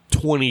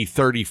 20,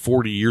 30,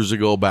 40 years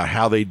ago about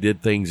how they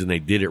did things and they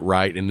did it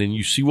right, and then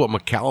you see what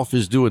McAuliffe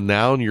is doing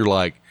now, and you're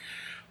like,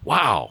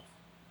 wow,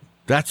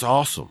 that's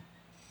awesome.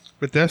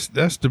 But that's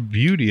the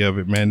beauty of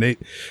it, man.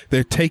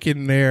 They're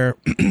taking their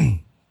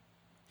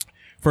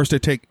first.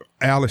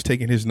 Al is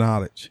taking his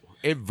knowledge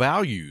It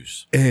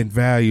values. and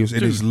values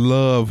and his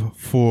love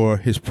for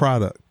his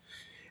product,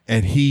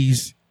 and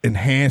he's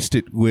enhanced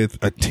it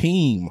with a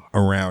team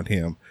around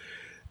him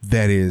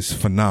that is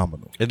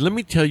phenomenal. And let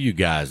me tell you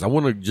guys, I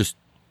want to just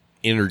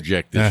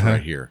interject this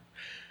right here.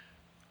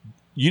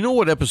 You know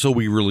what episode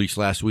we released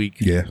last week?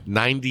 Yeah.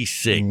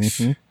 96.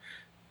 Mm-hmm.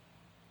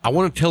 I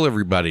want to tell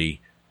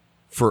everybody,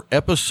 for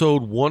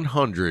episode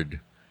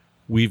 100,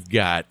 we've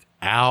got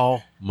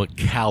Al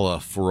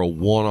McAuliffe for a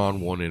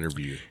one-on-one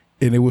interview.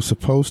 And it was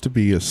supposed to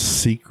be a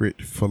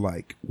secret for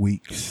like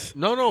weeks.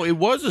 No, it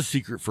was a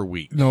secret for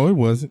weeks. No, it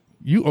wasn't.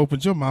 You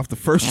opened your mouth the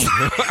first.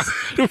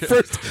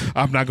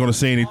 I'm not going to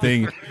say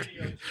anything.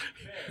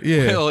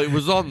 Yeah. Hell, it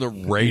was on the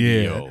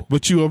radio. Yeah,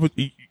 but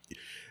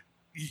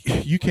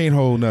you can't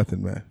hold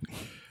nothing, man.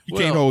 You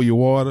can't hold your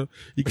water.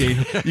 You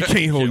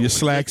can't hold your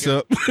slacks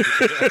up.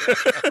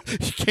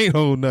 You can't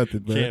hold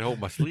nothing, man. Can't hold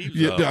my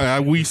sleeves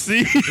up. We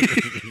see.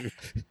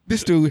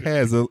 This dude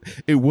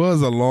it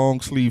was a long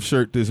sleeve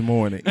shirt this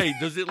morning. Hey,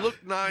 does it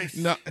look nice?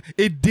 No,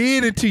 it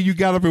did until you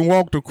got up and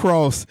walked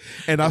across,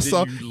 and I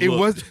saw it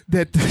was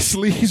that the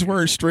sleeves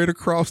weren't straight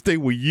across; they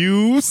were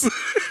used.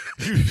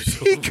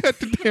 He cut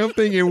the damn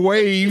thing in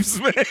waves,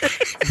 man,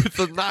 with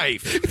a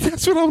knife.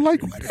 That's what I'm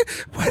like.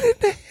 What in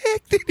the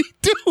heck did he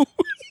do,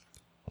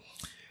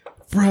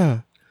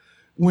 bruh?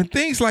 When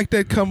things like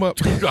that come up,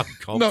 no.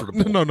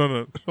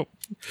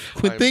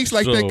 When things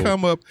like that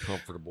come up,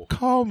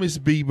 call Miss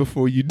B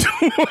before you do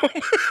them.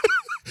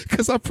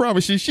 Because I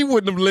promise you, she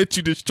wouldn't have let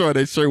you destroy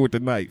that shirt with the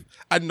knife.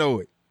 I know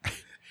it.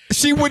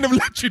 She wouldn't have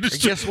let you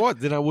destroy. And guess what?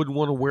 Then I wouldn't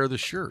want to wear the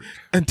shirt.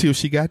 Until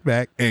she got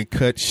back and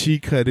she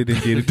cut it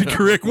and did it the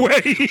correct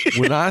way.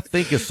 When I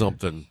think of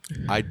something,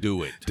 I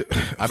do it.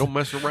 I don't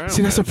mess around.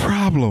 See, that's a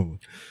problem.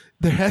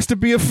 There has to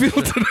be a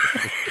filter.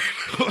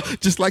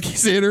 Just like he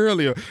said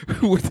earlier,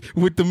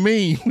 with the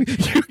meme,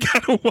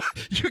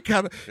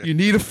 you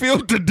need a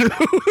filter, dude.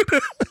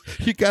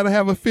 You gotta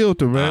have a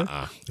filter, man.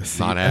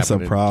 See, not that's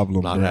happening. A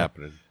problem. Not man.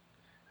 happening.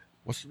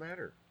 What's the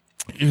matter?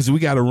 Because we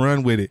gotta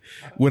run with it.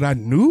 What I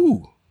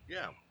knew.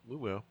 Yeah, we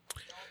will.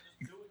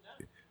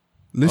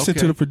 Listen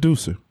to the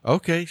producer.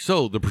 Okay,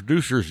 so the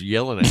producer's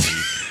yelling at me,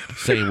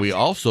 saying we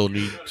also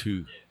need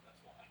to.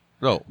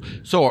 No,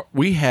 so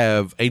we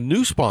have a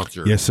new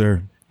sponsor. Yes,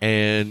 sir.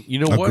 And you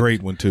know what? A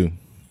great one, too.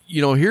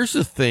 You know, here's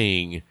the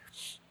thing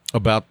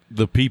about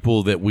the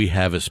people that we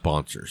have as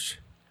sponsors.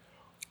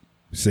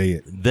 Say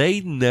it.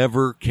 They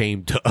never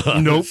came to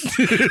us. Nope.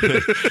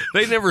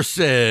 They never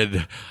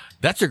said,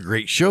 that's a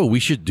great show. We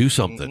should do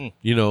something. Mm-hmm.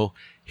 You know,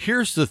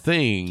 here's the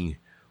thing.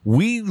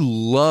 We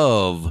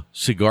love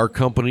cigar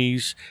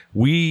companies.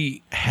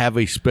 We have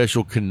a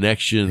special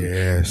connection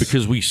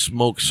because we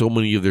smoke so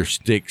many of their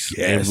sticks,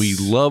 and we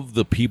love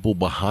the people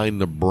behind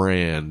the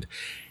brand.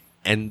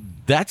 And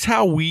that's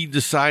how we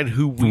decide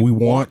who we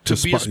want to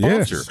be a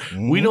sponsor. Yes.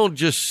 Mm-hmm. We don't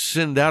just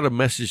send out a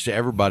message to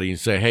everybody and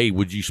say, hey,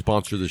 would you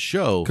sponsor the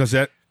show? Because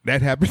that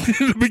happened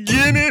in the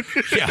beginning.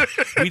 Yeah,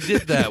 we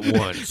did that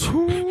once.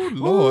 Ooh,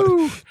 Lord.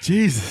 Ooh.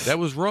 Jesus. That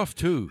was rough,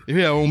 too.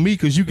 Yeah, on me,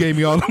 because you gave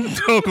me all them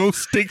doggone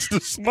sticks to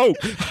smoke.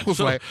 I was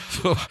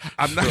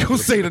I'm not going to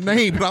say the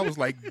name, but I was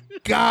like,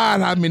 God,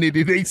 how many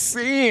did they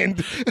send?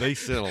 They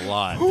sent a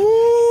lot.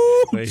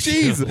 Ooh,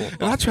 Jesus.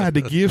 And I tried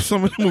to give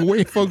some of them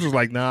away. Folks was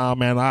like, nah,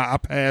 man, I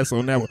pass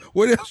on that one.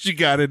 What else you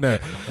got in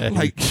there? I'm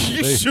like,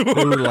 you sure?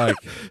 They were like,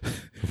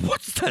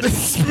 what's that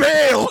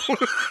smell?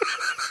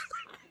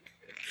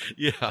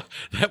 Yeah,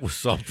 that was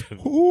something.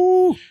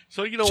 Ooh,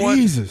 so you know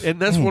Jesus. What? And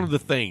that's one of the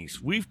things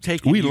we've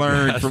taken. We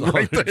learned from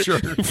right there.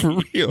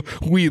 For real.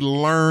 We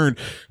learned.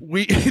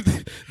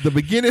 The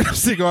beginning of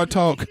Cigar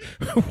Talk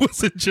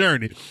was a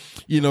journey.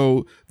 You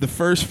know, the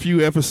first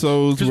few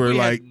episodes were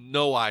like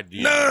no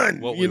idea.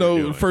 None. What you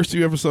know, the first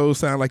few episodes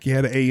sound like you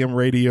had an AM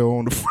radio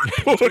on the front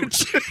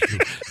porch.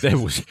 that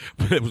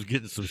was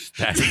getting some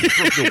static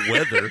from the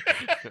weather.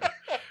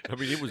 I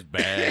mean, it was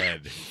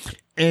bad.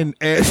 And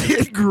as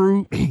it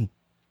grew,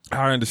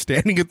 our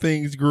understanding of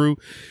things grew,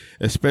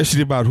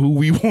 especially about who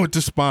we want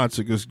to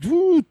sponsor. Because,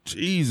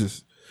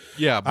 Jesus.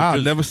 Yeah, I'll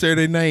never say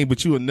their name,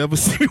 but you will never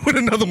see me with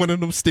another one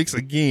of them sticks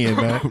again,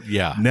 man.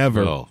 Yeah.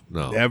 Never. No.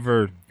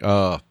 Never.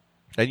 And,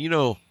 you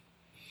know.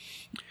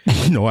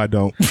 No, I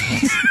don't.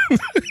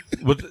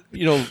 But,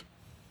 you know,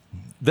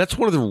 that's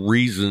one of the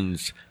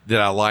reasons that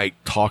I like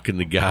talking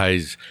to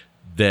guys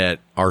that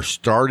are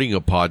starting a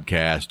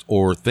podcast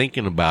or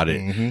thinking about it.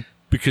 Mm-hmm.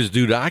 Because,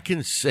 dude, I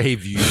can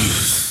save you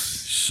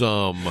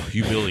some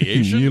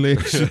humiliation.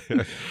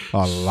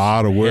 A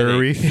lot of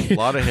worry. A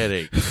lot of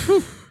headaches.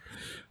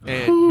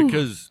 And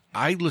because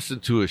I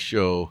listened to a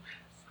show.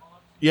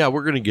 Yeah,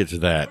 we're going to get to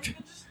that.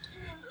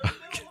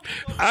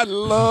 I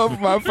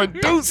love my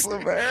producer,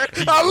 man.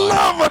 I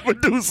love my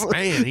producer.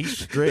 Man, he's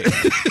strict.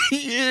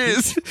 He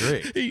is.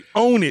 Strict. He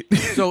own it.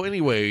 So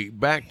anyway,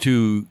 back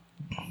to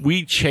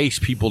we chase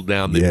people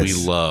down that we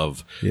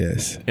love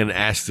and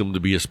ask them to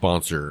be a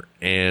sponsor.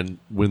 And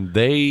when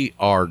they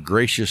are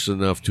gracious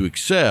enough to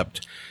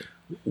accept,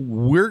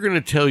 we're going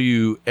to tell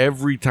you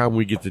every time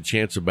we get the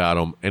chance about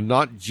them, and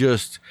not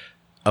just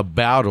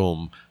about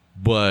them,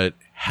 but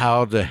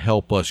how to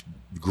help us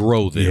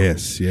grow them.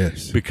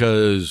 Yes.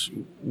 Because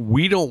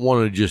we don't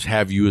want to just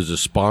have you as a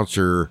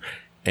sponsor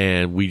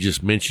and we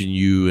just mention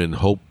you and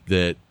hope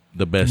that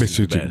the best is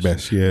the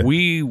best. Yeah.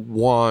 We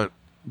want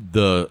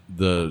the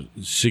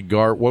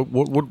cigar.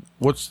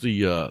 What's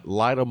the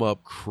Light 'em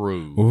Up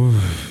crew?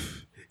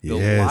 Oof. The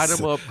Light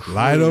 'em Up crew.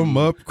 Light 'em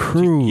Up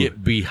crew. To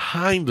get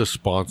behind the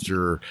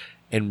sponsor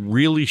and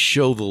really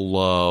show the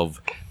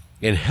love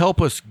and help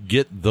us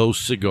get those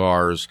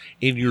cigars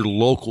in your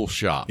local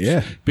shops.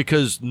 Yeah.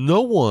 Because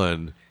no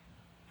one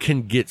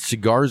can get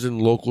cigars in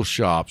local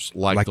shops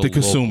like the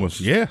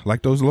consumers. Yeah,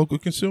 like those local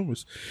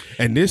consumers.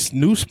 And this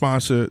new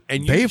sponsor,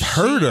 and they've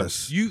heard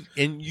us. You've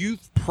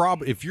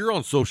probably, if you're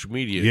on social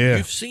media,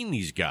 you've seen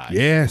these guys.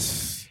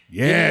 Yes.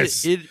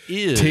 Yes. It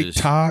is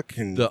TikTok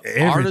and the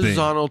everything.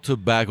 Artisanal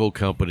Tobacco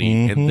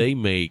Company, and they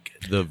make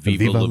the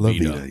Viva, La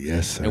Vida.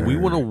 Yes, sir. And we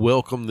want to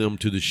welcome them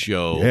to the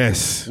show.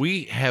 Yes.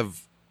 We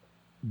have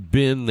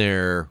been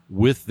there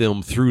with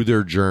them through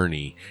their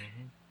journey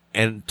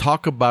and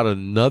talk about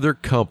another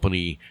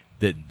company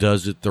that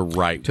does it the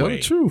right Tell way.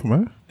 the truth,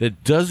 man.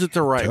 That does it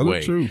the right Tell the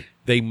way. truth.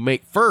 They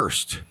make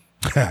first,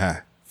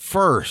 they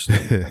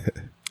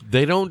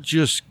don't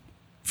just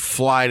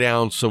fly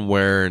down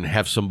somewhere and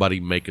have somebody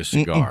make a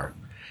cigar.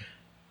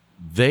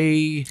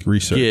 They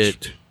Research.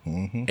 get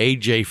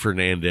AJ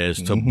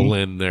Fernandez to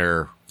blend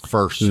their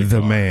first cigar.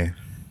 The man.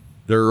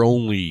 Their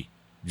only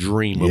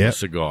dream of a Yep.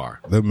 cigar.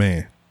 The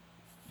man.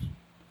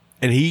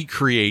 And he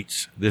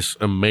creates this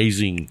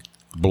amazing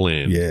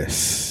blend.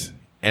 Yes.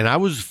 And I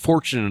was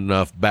fortunate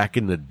enough back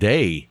in the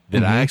day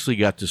that I actually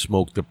got to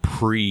smoke the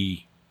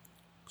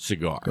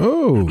pre-cigar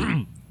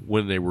Oh,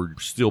 when they were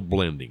still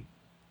blending.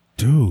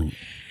 dude.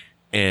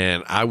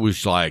 And I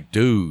was like,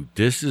 dude,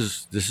 this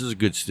is a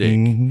good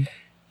stick.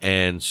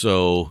 And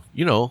so,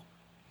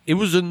 it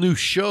was a new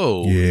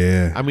show.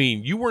 Yeah. I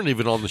mean, you weren't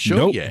even on the show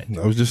Nope. yet.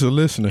 I was just a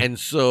listener. And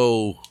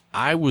so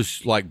I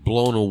was like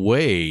blown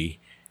away.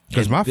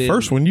 Because And my then-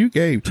 first one you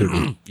gave to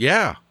me.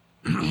 Yeah.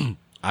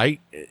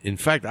 In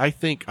fact, I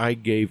think I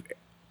gave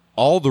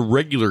all the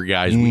regular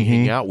guys we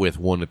hang out with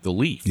one at the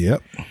Leaf.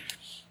 Yep.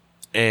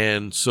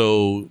 And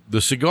so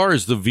the cigar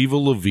is the Viva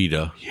La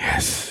Vida.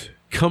 Yes.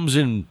 Comes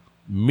in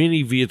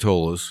many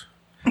Viatolas,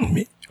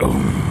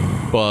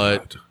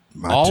 but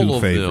My all two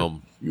of favorite.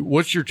 them.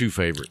 What's your two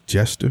favorite?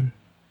 Jester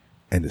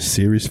and the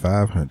Series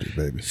 500,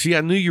 baby. See,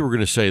 I knew you were going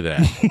to say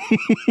that.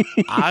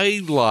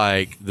 I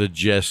like the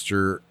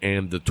Jester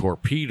and the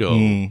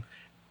Torpedo.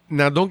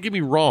 Now, don't get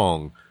me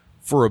wrong.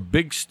 For a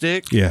big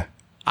stick, Yeah.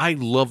 I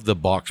love the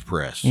box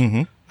press.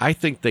 I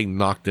think they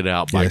knocked it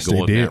out by Yes,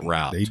 going they did. that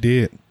route. They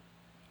did.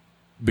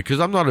 Because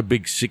I'm not a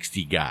big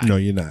 60 guy. No,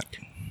 you're not.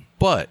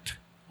 But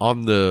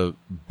on the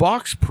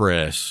box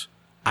press,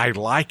 I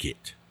like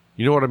it.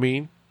 You know what I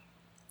mean?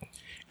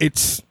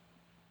 It's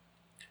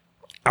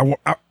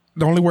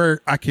the only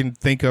word I can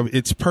think of.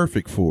 It's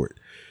perfect for it,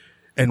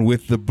 and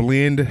with the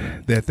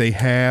blend that they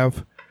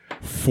have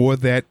for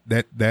that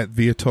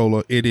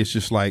Viatola, it is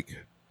just like,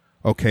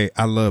 okay,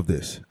 I love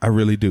this. I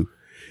really do.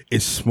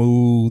 It's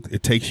smooth.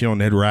 It takes you on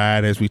that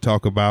ride, as we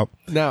talk about.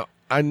 Now,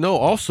 I know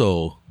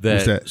also What's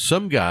that that?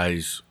 some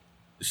guys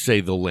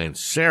say the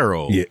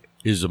Lancero Yeah.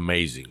 is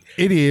amazing.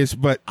 It is,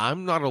 but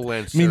I'm not a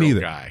Lancero me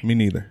neither. guy. Me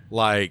neither.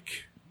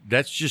 Like,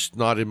 that's just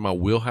not in my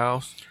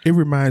wheelhouse. It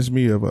reminds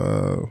me of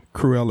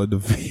Cruella de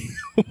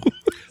Vil.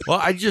 Well,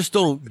 I just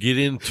don't get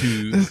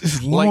into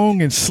It's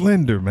long and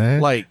slender, man.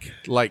 like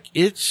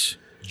it's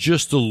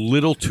just a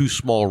little too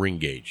small ring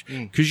gauge.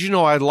 Because,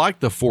 I like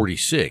the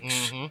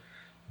 46,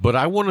 but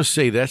I want to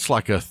say that's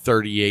like a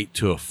 38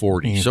 to a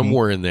 40,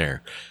 somewhere in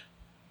there.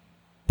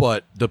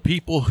 But the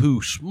people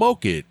who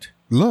smoke it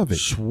love it.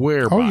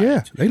 swear Oh by yeah,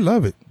 it. they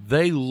love it.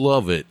 They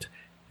love it.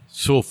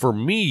 So for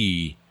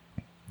me,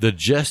 the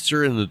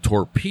Jester and the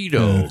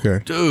Torpedo, Okay.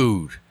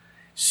 dude,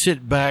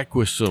 sit back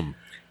with some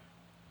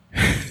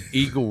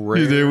Eagle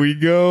Rare. There we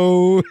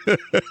go.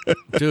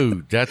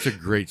 Dude, that's a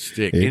great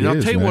stick. It and I'll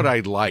is, tell you man. what I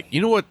like.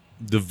 You know what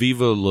the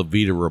Viva La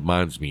Vida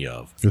reminds me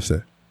of? What's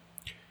that?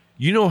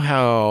 You know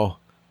how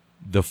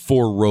the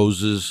Four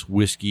Roses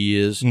whiskey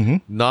is?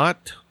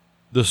 Not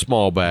the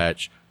small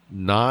batch,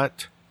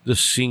 not the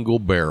single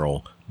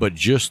barrel, but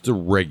just the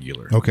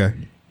regular. Okay.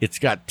 It's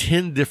got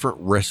 10 different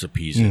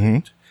recipes in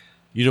it.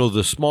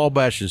 The small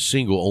batch and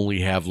single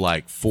only have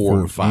like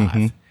 4 or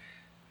 5.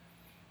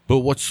 But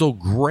what's so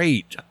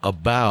great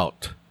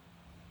about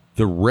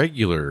the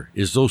regular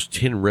is those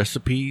 10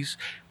 recipes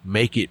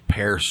make it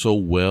pair so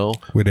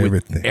well With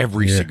everything.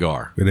 every Yeah,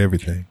 cigar. With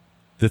everything.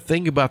 The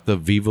thing about the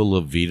Viva La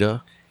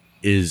Vida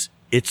is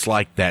it's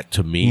like that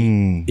to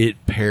me.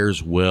 It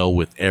pairs well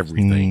with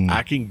everything.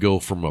 I can go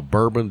from a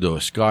bourbon to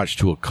a scotch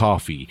to a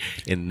coffee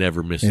and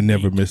never miss And a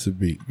never beat. miss a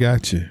beat.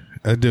 Gotcha.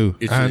 I do.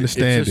 I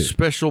understand it's a it.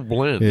 special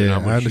blend, Yeah, and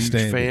I'm I a huge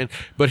understand fan. it.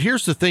 But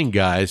here's the thing,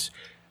 guys.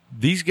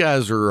 These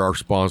guys are our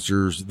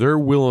sponsors. They're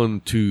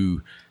willing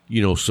to,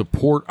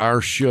 support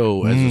our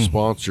show as a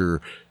sponsor.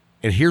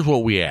 And here's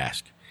what we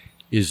ask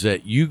is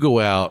that you go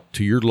out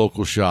to your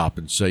local shop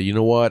and say, you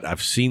know what?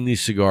 I've seen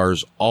these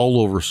cigars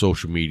all over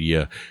social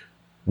media.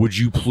 Would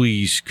you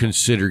please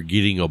consider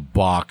getting a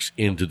box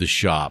into the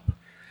shop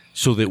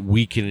so that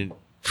we can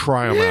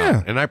try them Yeah.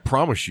 out? And I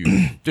promise you,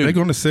 dude, They're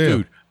gonna sell.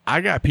 Dude,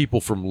 I got people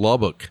from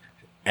Lubbock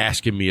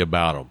asking me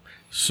about them.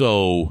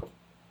 So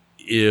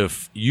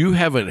if you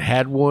haven't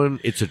had one,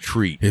 it's a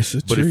treat. It's a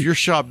But if treat. your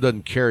shop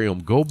doesn't carry them,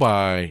 go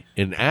by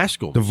and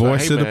ask them. The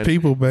voice of the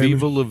people, baby.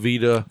 Viva La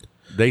Vida.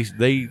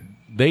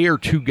 They are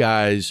two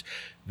guys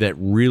that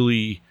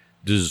really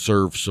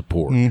deserve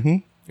support.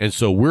 And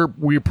so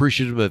we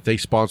appreciate that they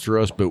sponsor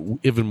us, but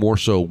even more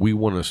so, we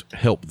want to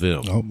help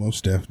them. Oh,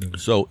 most definitely.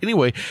 So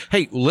anyway,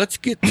 hey, let's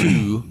get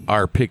to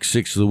our pick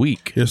 6 of the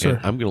week. Yes, sir.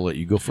 And I'm going to let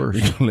you go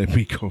first. Let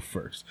me go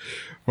first.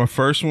 My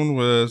first one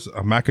was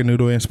a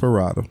Macanudo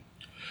Inspirado.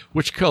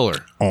 Which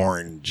color?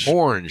 Orange.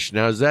 Orange.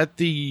 Now, is that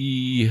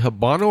the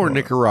Habano or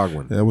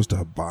Nicaraguan? That was the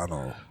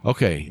Habano.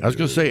 Okay. I was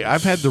going to say,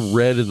 I've had the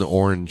red and the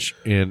orange,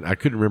 and I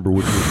couldn't remember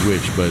which was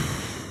which, but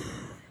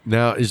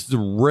now, is the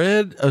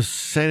red a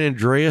San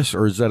Andreas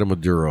or is that a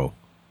Maduro?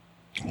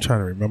 I'm trying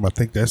to remember. I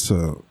think that's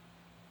a...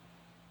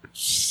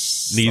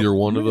 Neither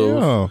one of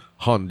those? Yeah.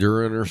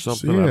 Honduran or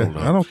something? Yeah, I don't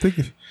know. I don't think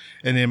it.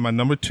 And then my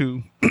number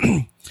 2,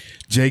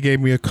 Jay gave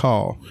me a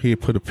call. He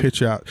had put a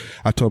picture out.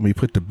 I told him he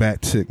put the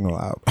bat signal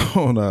out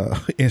on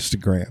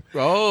Instagram.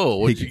 Oh,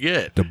 what'd you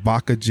get? The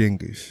Baka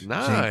Jingies.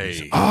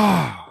 Nice.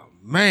 Ah,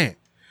 man.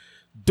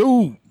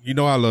 Dude, you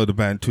know I love the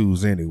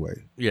Bantus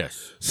anyway.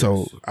 Yes.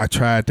 So I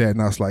tried that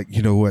and I was like,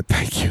 you know what?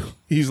 Thank you.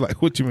 He's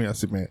like, what you mean? I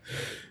said, man,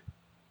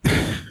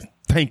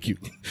 thank you.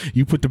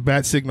 You put the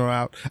bat signal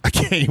out. I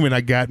came and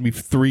I got me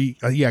 3.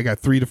 I got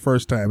 3 the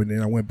first time, and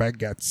then I went back and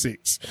got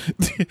 6.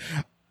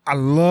 I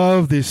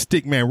love this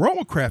stick, man.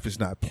 Roman Craft is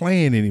not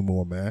playing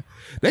anymore, man.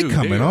 They Dude,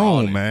 coming they are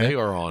on, it. man. They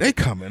are on They it.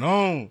 coming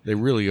on. They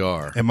really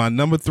are. And my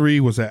number 3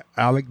 was at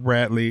Alec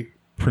Bradley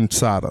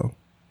Prensado.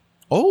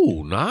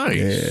 Oh, nice.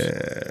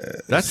 Yeah.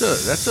 That's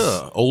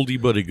a oldie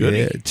but a goodie.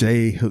 Yeah,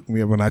 Jay hooked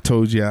me up when I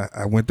told you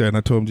I went there and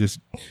I told him just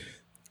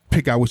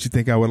pick out what you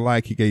think I would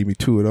like. He gave me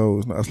 2 of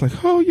those, and I was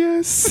like, "Oh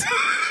yes."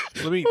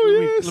 Let me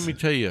yes. let me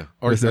tell you.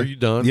 Are Is that- you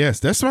done? Yes,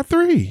 that's my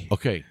 3.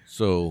 Okay,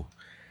 so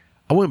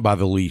I went by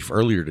the Leaf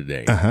earlier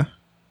today,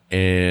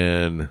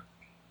 and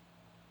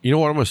you know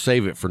what? I'm going to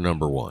save it for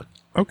number 1.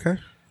 Okay.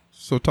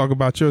 So talk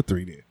about your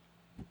 3 then.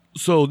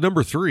 So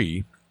number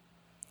 3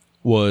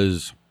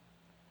 was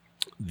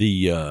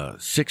the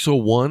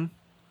 601,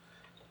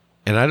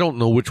 and I don't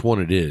know which one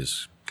it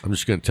is. I'm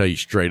just going to tell you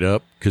straight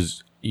up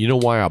because you know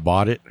why I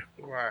bought it?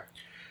 Why?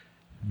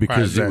 Because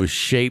Why it is that? was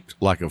shaped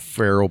like a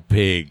feral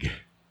pig.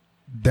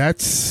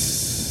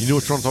 That's You know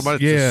what I'm talking about?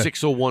 It's yeah. a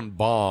 601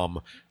 bomb.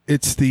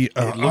 It's the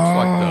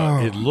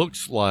It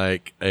looks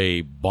like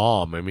a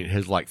bomb. I mean, it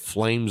has like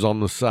flames on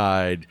the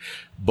side.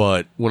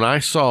 But when I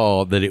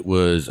saw that it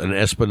was an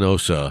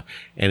Espinosa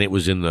and it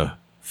was in the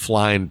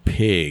flying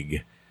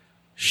pig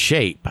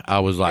shape, I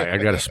was like, I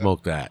got to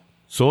smoke that.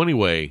 So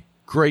anyway,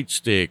 great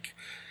stick.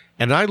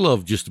 And I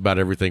love just about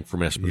everything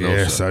from Espinosa.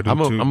 Yes, I do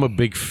too. I'm a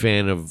big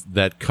fan of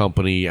that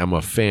company. I'm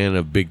a fan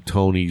of Big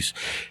Tony's.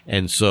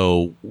 And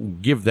so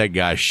give that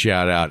guy a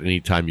shout out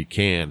anytime you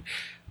can.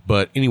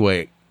 But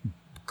anyway,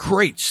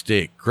 great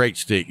stick.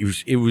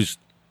 It was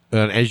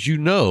as you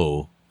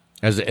know,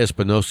 as an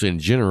Espinosa in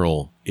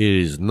general, it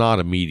is not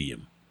a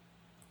medium.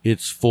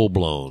 It's full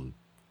blown.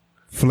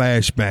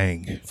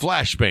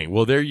 flashbang.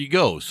 Well, there you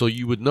go. So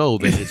you would know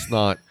that it's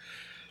not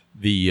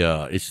the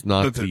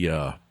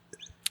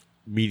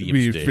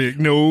medium stick.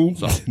 No,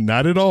 So.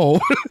 not at all.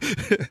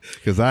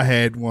 Because I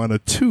had 1 or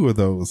 2 of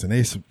those, and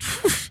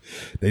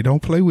they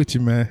don't play with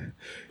you, man.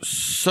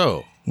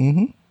 So,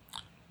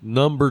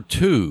 number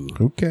 2,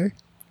 Okay.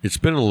 it's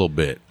been a little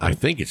bit. I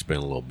think it's been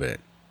a little bit.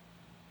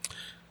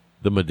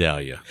 The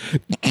Medallia.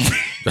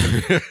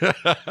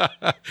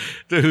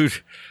 Dude,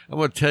 I'm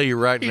going to tell you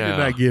right He now. did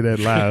not get that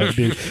lie.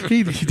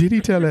 Did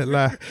he tell that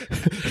lie?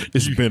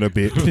 It's been a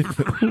bit.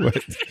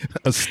 What?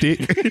 A stick?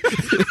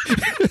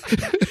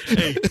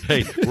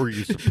 Hey, were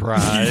you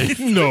surprised?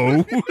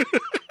 No.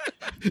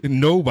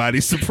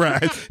 Nobody's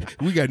surprised.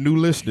 We got new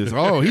listeners.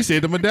 Oh, he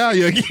said the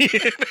Medallia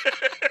again.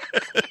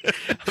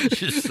 I'm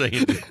just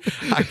saying,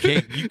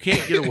 you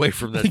can't get away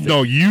from that.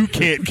 No, you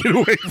can't get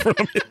away from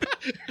it.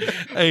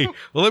 Hey,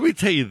 well, let me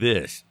tell you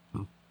this.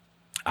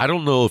 I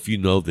don't know if you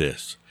know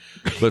this,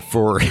 but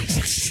for an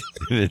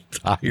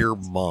entire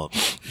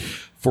month,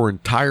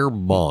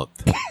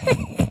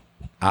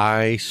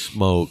 I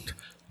smoked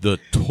the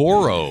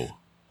Toro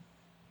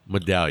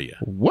Medallia.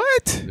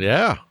 What?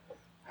 Yeah.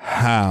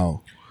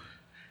 How?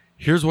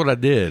 Here's what I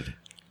did.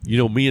 You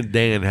know, me and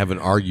Dan have an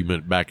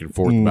argument back and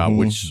forth about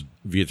which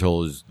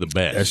Vietel is the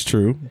best. That's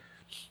true.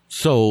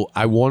 So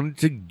I wanted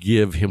to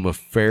give him a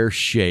fair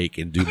shake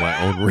and do my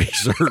own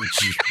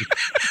research.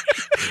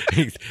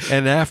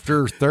 And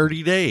after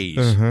 30 days,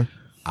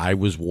 I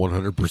was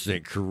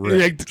 100%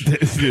 correct.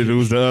 It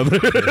was the other.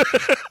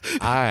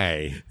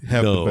 I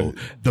Have know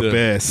the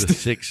best. The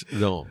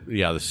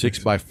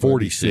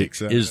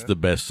 6x46 is the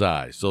best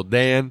size. So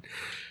Dan,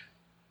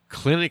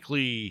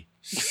 clinically,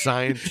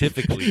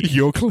 scientifically,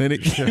 Your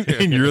clinic,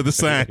 and you're the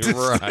scientist.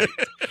 right?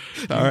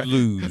 You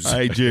lose. All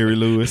right, Jerry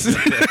Lewis.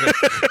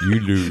 You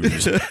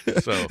lose.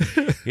 So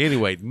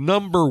anyway,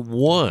 number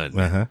 1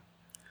 Uh-huh.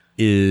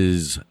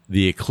 is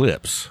the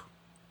Eclipse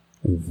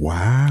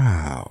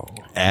Wow.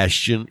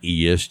 Ashton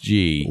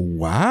ESG.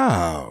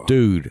 Wow.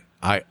 Dude,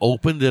 I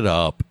opened it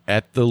up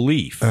at the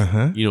Leaf.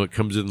 Uh-huh. You know, it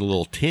comes in a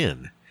little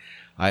tin.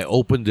 I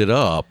opened it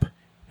up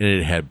and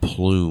it had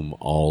plume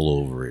all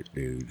over it,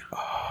 dude.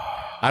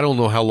 I don't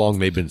know how long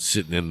they've been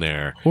sitting in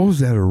there, What was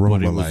that but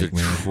aroma it was like, a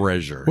man?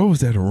 treasure. What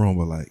was that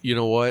aroma like? You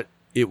know what?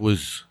 It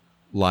was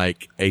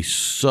like a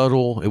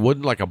subtle, it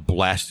wasn't like a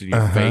blast in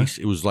your face.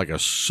 It was like a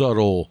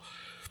subtle,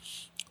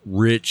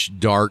 rich,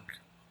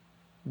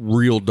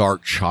 real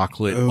dark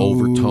chocolate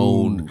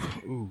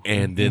overtone.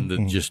 And then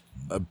the just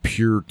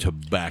pure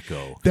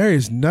tobacco. There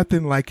is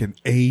nothing like an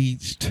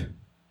aged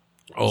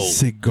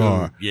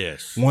cigar. Dude,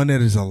 yes. One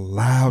that is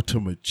allowed to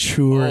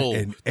mature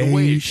and the age.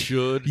 way it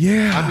should.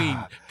 Yeah. I mean,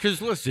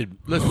 because listen,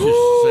 let's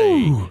just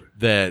say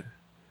that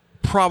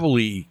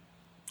probably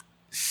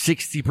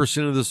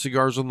 60% of the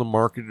cigars on the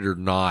market are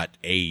not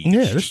aged.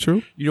 Yeah, that's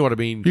true. You know what I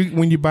mean?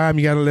 When you buy them,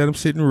 you got to let them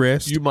sit and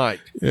rest. You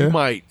might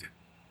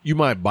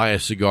buy a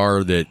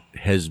cigar that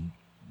has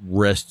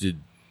rested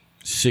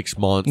 6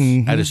 months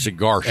at a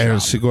cigar shop. At a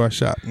cigar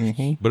shop.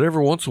 Mm-hmm. But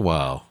every once in a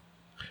while,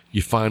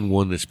 you find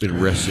one that's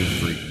been resting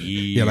for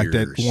years. Yeah, like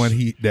that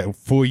one that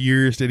 4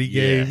 years that he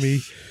gave me.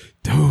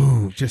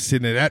 Dude, just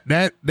sitting there.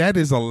 That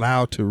is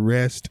allowed to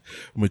rest,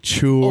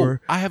 mature.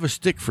 I have a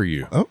stick for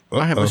you.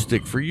 I have a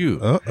stick for you.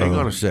 Hang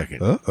on a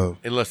second.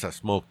 Unless I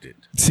smoked it.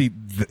 See,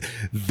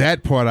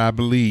 that part I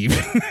believe.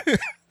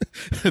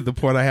 The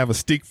part I have a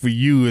stick for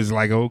you is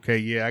like, okay,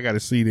 yeah, I got to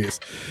see this.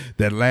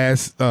 That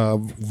last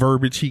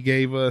verbiage he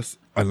gave us,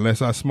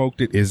 unless I smoked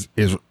it, is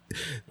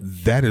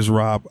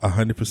Rob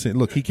 100%.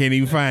 Look, he can't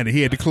even find it. He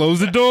had to close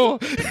the door.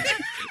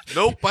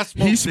 Nope, I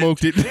smoked it. He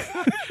smoked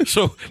it.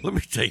 So let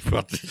me tell you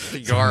about this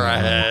cigar I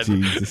had.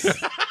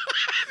 Jesus.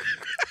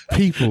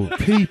 People.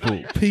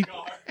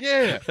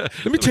 Yeah.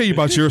 Let me tell you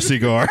about your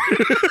cigar.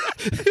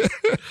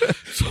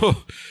 So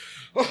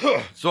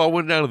I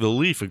went down to the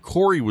Leaf, and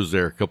Corey was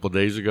there a couple of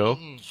days ago.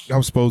 I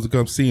was supposed to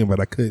come see him, but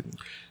I couldn't.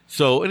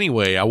 So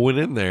anyway, I went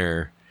in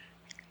there,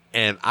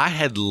 and I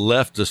had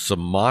left a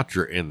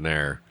Sumatra in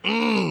there,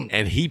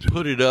 and he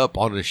put it up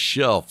on a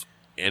shelf,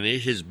 and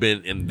it has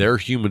been in their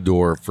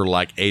humidor for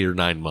like 8 or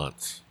 9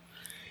 months.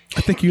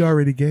 I think you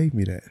already gave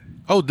me that.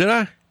 Oh, did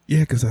I?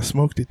 Yeah, because I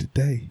smoked it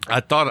today. I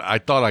thought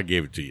I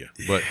gave it to you,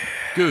 but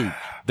dude,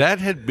 that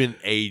had been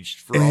aged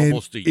for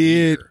almost a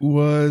year. It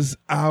was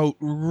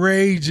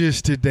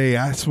outrageous today.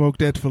 I smoked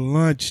that for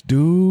lunch,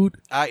 dude.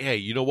 Hey,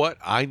 you know what?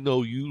 I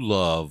know you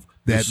love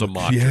the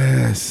Sumatra.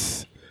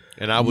 Yes.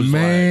 And I was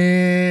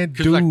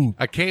dude.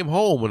 I came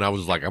home and I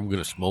was like, I'm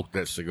going to smoke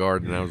that cigar.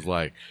 And I was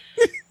like,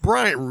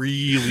 Bryant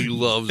really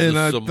loves the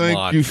Sumatra. And I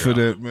thank you for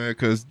that, man,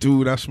 because,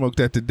 dude, I smoked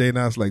that today and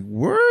I was like,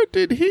 where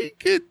did he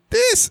get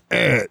this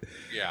at?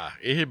 Yeah,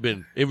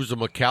 it was a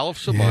McAuliffe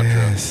Sumatra.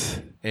 Yes.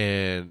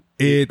 And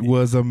it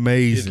was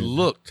amazing. It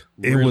looked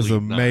really It was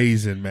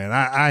amazing, nice. man.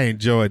 I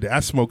enjoyed it. I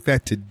smoked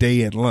that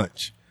today at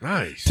lunch.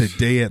 Nice.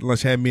 Today at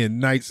lunch. Had me a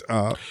nice,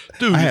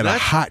 dude, I had a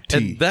hot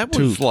tea. And that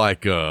was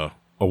like a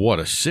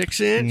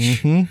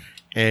 6-inch?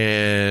 Mm-hmm.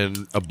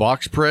 And a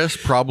box press,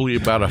 probably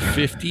about a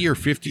 50 or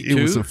 52.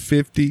 It was a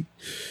 50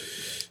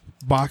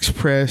 box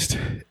pressed.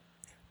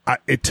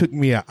 It took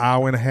me an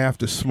hour and a half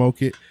to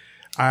smoke it.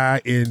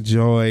 I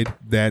enjoyed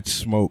that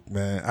smoke,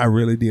 man. I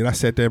really did. I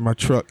sat there in my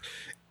truck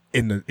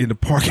in the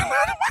parking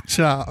lot of my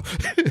job,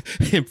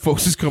 and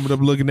folks is coming up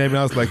looking at me.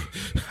 I was like,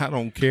 I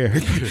don't care.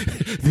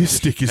 This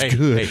stick is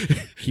good.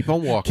 Hey, keep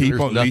on walking.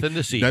 There's nothing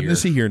to see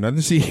here. Nothing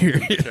to see here.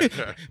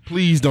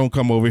 Please don't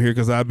come over here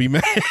because I'll be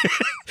mad.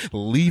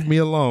 Leave me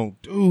alone.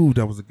 Dude,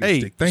 that was a good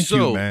stick. Thank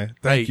you, man.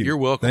 Thank you. You're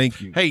welcome. Thank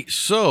you. Hey,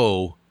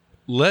 so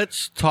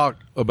let's talk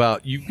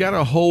about, you've got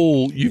a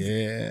whole,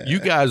 you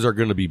guys are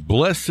going to be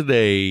blessed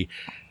today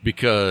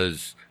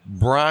because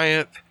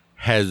Bryant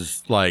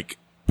has like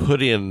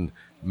put in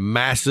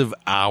massive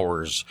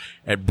hours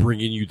at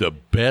bringing you the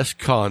best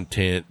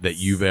content that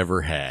you've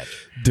ever had.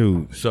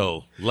 Dude.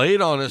 So lay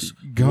it on us.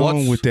 Go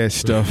on with that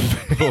stuff.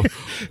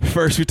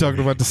 First, we talked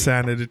about the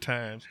sign of the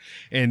times.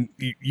 And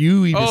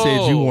you even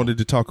said you wanted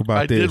to talk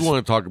about this. I did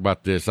want to talk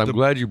about this. I'm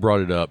glad you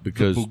brought it up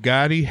because the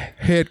Bugatti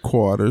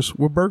headquarters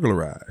were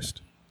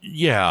burglarized.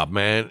 Yeah,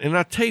 man. And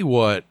I tell you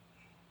what,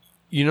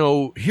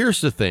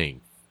 here's the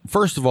thing.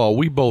 First of all,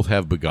 we both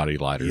have Bugatti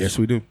lighters. Yes,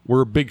 we do.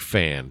 We're a big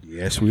fan.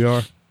 Yes, we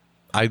are.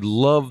 I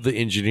love the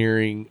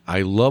engineering.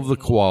 I love the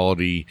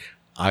quality.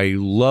 I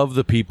love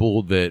the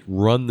people that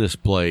run this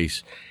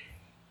place.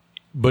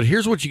 But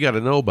here's what you got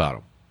to know about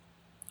them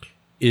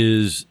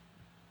is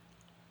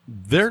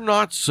they're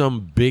not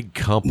some big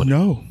company.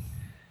 No.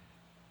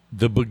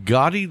 The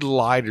Bugatti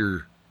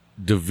lighter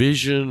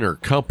division or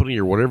company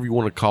or whatever you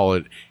want to call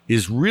it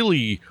is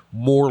really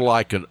more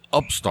like an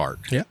upstart.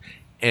 Yeah.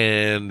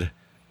 And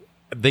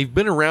they've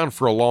been around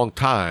for a long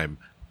time,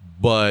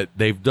 but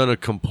they've done a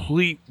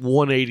complete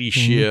 180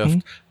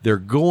 shift. They're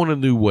going a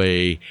new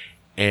way,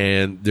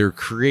 and they're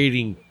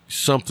creating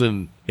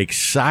something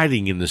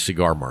exciting in the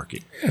cigar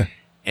market. Yeah.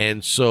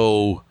 And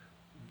so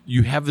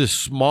you have this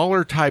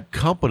smaller type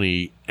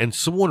company, and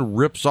someone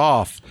rips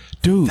off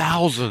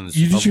thousands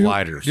of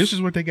lighters. This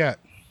is what they got.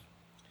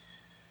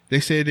 They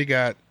said they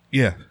got,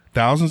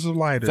 thousands of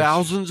lighters.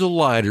 Thousands of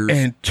lighters.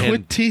 And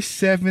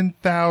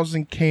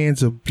 27,000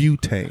 cans of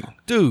butane.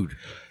 Dude.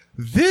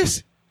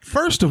 This,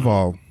 first of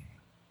all,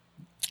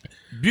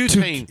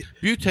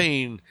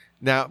 Butane.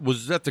 Now,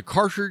 was that the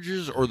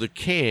cartridges or the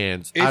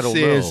cans? I don't know.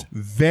 It says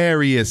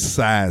various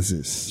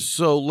sizes.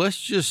 So let's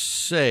just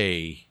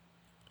say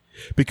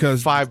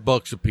because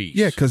 $5 a piece.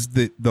 yeah, because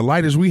the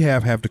lighters we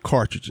have the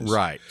cartridges.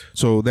 Right.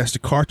 So that's the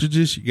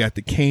cartridges. You got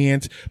the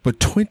cans, but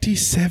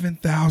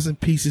 27,000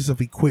 pieces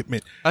of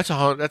equipment. That's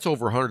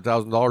over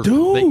 $100,000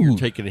 Dude. that you're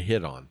taking a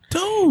hit on.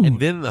 Dude. And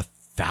then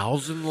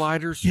 1,000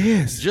 lighters?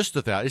 Yes. Just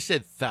 1,000. It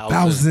said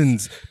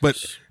Thousands.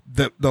 But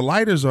the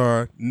lighters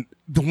are,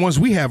 the ones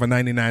we have are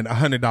 $99,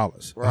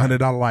 $100, Right.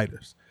 $100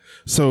 lighters.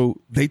 So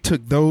they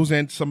took those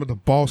and some of the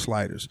Boss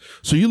lighters.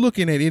 So you're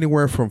looking at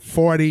anywhere from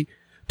 $40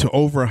 to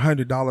over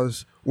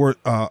 $100 worth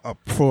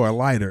for a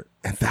lighter,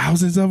 and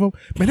thousands of them.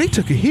 Man, they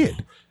took a hit.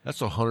 That's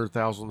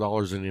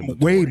 $100,000 in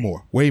inventory.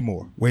 Way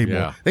more.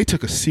 Yeah. They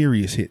took a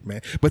serious hit,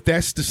 man. But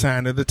that's the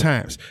sign of the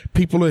times.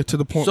 People are to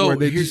the point where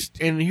they here's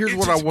just.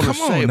 what I want to come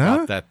say on, about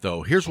huh? that,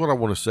 though. Here's what I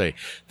want to say.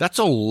 That's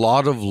a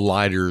lot of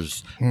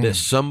lighters that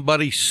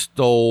somebody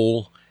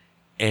stole,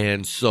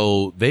 and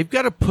so they've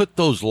got to put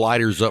those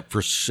lighters up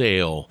for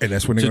sale. And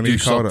that's when they're to gonna do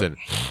get caught up.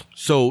 something.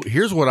 So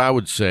here's what I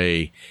would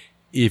say.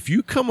 If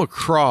you come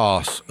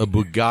across a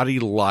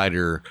Bugatti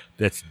lighter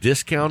that's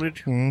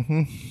discounted,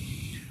 then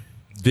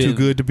Too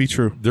good to be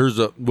true. there's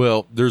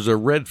a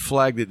red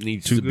flag that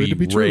needs Too to good be, to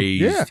be true.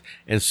 raised Yeah.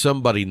 and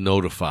somebody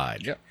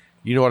notified.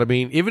 You know what I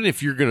mean? Even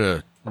if you're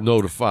gonna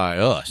notify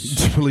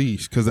us.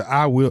 Please, because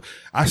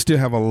I still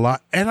have a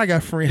lot, and I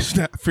got friends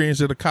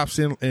that are cops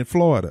in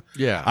Florida.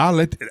 Yeah. I'll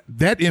let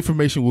that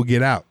information will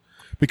get out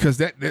because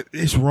that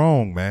it's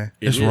wrong, man.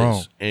 It It's is.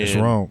 wrong. It's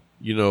And, wrong.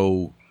 You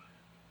know,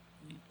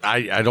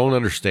 I don't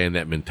understand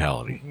that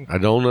mentality. I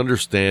don't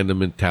understand the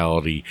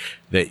mentality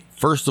that,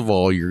 first of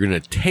all, you're going to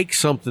take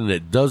something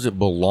that doesn't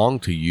belong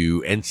to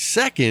you, and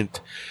second,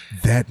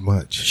 That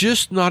much.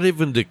 just not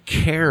even to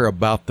care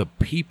about the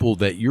people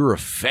that you're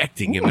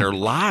affecting in their Well,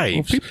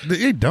 lives. people,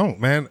 they don't,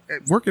 man.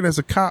 Working as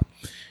a cop,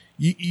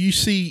 you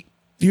see,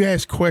 you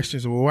ask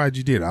questions. Well, why'd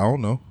you did it? I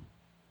don't know.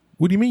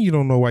 What do you mean you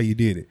don't know why you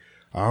did it?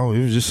 Oh, it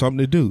was just something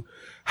to do.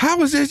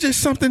 How is that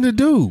just something to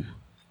do?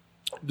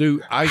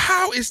 Dude,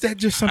 How is that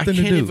just I something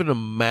to can't do? even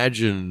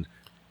imagine.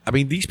 I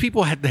mean, these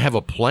people had to have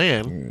a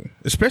plan.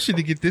 Especially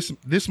to get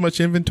this much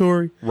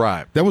inventory.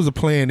 Right. That was a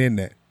plan in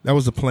that. That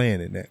was a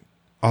plan in that.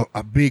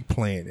 A big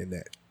plan in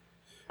that.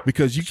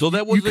 Because you So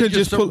that you wasn't couldn't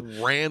just pull,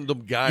 some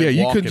random guy yeah,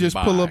 you walking couldn't just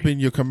by. pull up in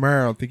your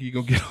Camaro and think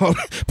you're gonna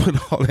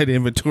put all that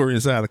inventory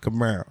inside a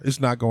Camaro. It's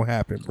not gonna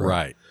happen, bro.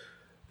 Right.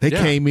 They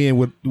Yeah. came in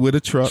with a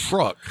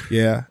truck.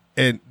 Yeah.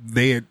 And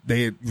they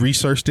had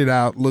researched it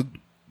out, looked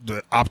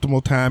the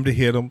optimal time to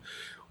hit them,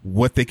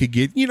 what they could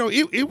get. You know,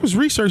 it was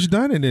research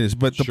done in this,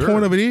 but the Sure.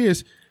 point of it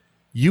is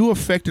you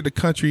affected a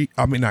country,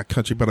 I mean, not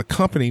country, but a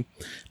company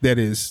that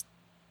is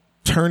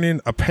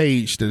turning a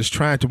page that is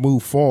trying to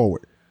move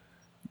forward.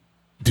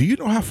 Do you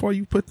know how far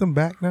you put them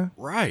back now?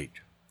 Right.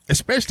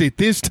 Especially at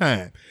this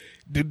time,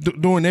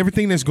 doing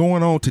everything that's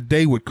going on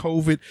today with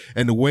COVID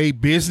and the way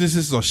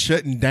businesses are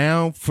shutting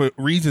down for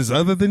reasons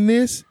other than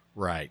this.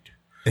 Right.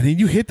 And then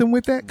you hit them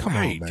with that? Come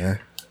Right. on, man.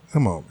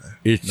 Come on, man.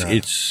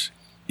 It's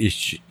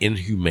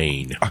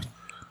inhumane.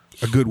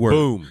 A good word.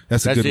 Boom.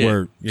 That's a good it.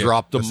 word. Yeah,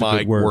 Drop the that's a good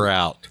mic. word. We're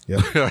out.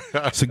 Yeah.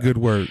 That's a good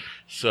word.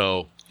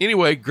 So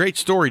anyway, great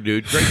story,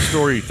 dude. Great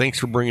story. Thanks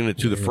for bringing it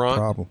to the No front.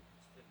 problem.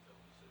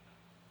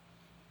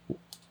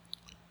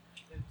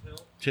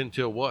 10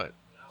 till what?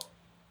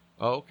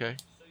 Oh, okay.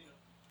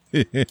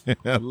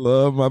 I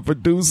love my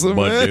producer,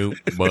 man.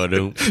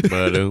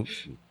 Ba-doom.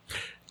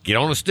 Get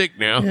on the stick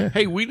now. Yeah.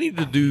 Hey, we need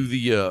to do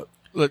the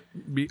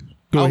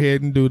Go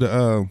ahead and do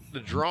the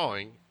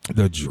drawing.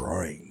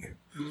 drawing.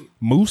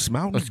 Moose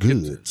Mountain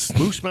Goods.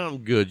 Moose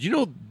Mountain Goods. You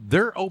know,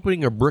 they're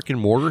opening a brick and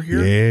mortar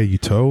here. Yeah, you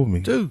told me.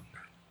 Dude,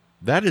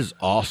 that is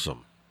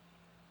awesome.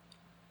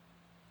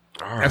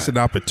 All right. That's an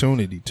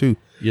opportunity, too.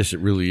 Yes, it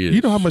really is.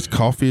 You know how much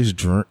coffee is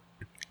drunk?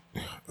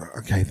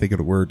 I can't think of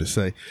the word to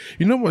say.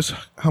 You know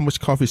how much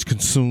coffee is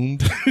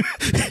consumed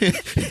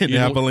in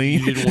Abilene?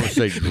 You didn't want to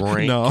say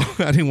drink. No,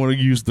 I didn't want to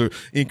use the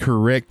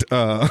incorrect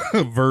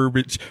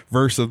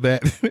verse of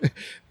that.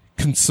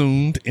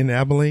 Consumed in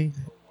Abilene.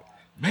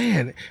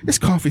 Man, there's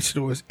coffee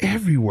stores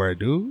everywhere,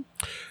 dude.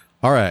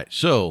 All right.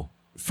 So,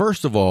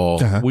 first of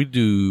all, Uh-huh. we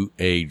do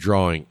a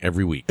drawing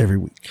every week. Every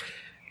week.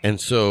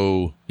 And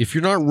so, if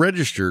you're not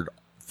registered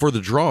for the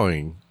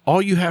drawing,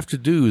 all you have to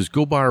do is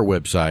go by our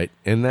website,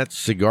 and that's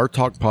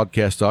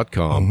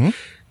cigartalkpodcast.com. Mm-hmm.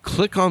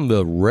 Click on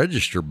the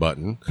register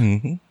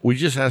button. We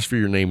just ask for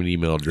your name and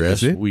email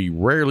address. That's it. We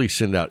rarely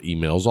send out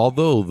emails,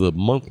 although the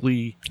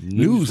monthly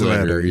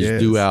newsletter is yes.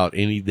 due out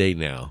any day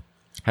now.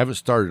 Haven't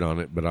started on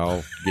it, but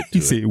I'll get to He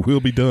it. said it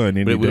will be done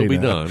any But it will day be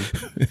now.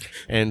 done.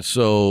 And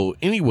so,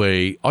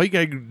 anyway, all you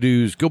got to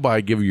do is go by,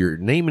 give your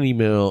name and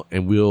email,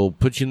 and we'll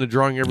put you in the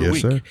drawing every Yes,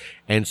 week. sir.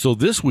 And so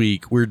this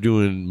week, we're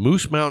doing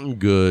Moose Mountain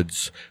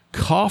Goods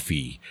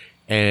coffee.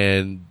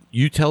 And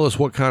you tell us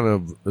what kind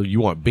of, you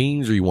want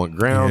beans or you want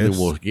ground, Yes. and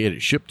we'll get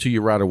it shipped to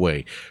you right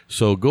away.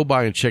 So go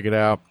by and check it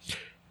out.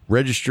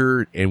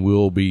 Register, and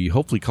we'll be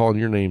hopefully calling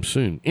your name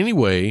soon.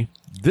 Anyway,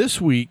 this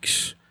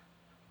week's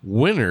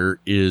winner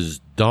is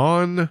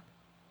Don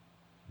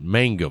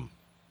Mangum.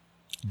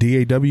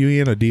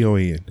 DAWN or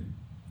DON?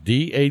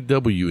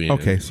 Dawn.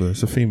 Okay, so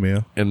it's a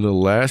female. And the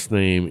last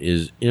name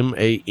is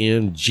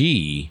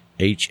Mangham.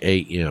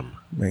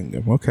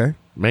 Mangum. Okay.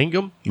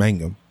 Mangum?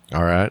 Mangum.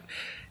 All right.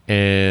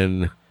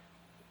 And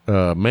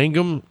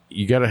Mangum,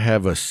 you got to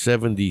have a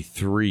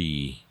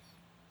 73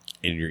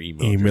 in your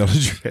email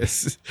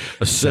Address.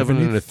 A 7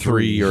 and a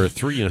 3 or a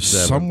 3 and a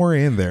 7. Somewhere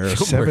in there. A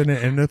 7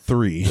 and a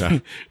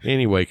 3.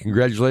 Anyway,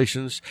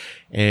 congratulations.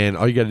 And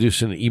all you got to do is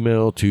send an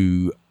email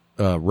to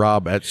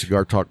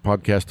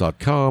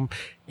rob@cigartalkpodcast.com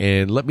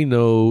and let me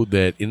know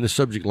that in the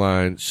subject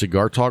line,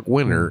 Cigar Talk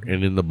winner,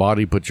 and in the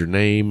body put your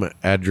name,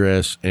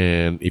 address,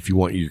 and if you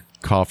want your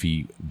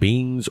coffee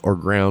beans or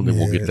ground, then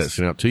we'll get that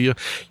sent out to you.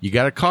 You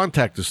got to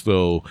contact us,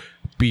 though,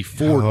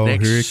 before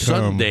next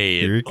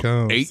Sunday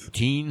at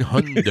 18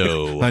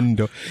 hundo.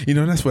 Hundo. You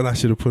know, that's what I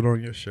should have put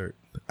on your shirt.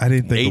 I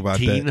didn't think about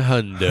that. 18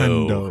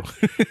 hundo.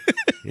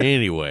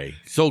 Anyway,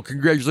 so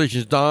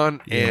congratulations, Don.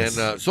 Yes.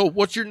 And so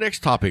what's your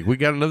next topic? We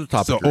got another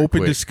topic. So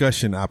open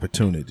discussion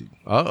opportunity.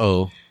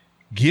 Uh-oh.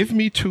 Give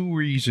me 2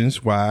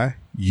 reasons why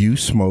you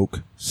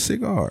smoke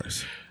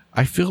cigars.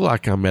 I feel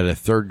like I'm at a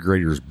third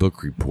grader's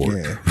book report.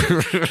 Yeah.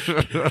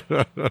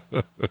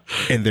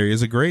 And there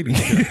is a grading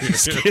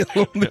scale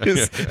on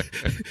this.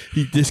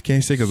 You just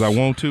can't say because I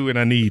want to and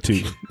I need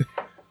to.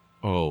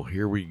 Oh,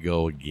 here we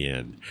go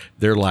again.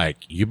 They're like,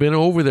 you've been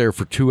over there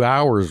for 2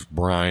 hours,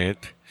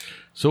 Bryant.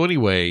 So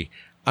anyway,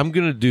 I'm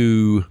going to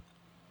do,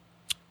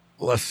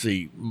 let's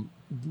see,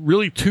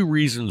 really 2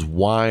 reasons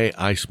why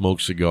I smoke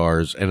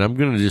cigars. And I'm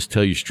going to just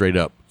tell you straight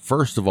up.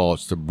 First of all,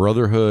 it's the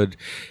brotherhood.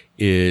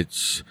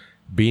 It's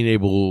being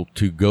able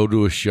to go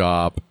to a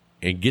shop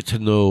and get to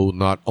know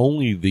not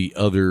only the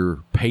other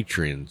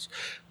patrons,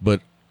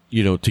 but,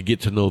 you know, to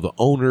get to know the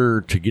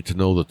owner, to get to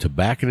know the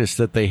tobacconist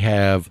that they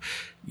have.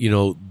 You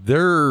know,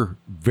 they're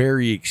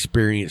very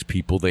experienced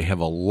people. They have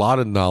a lot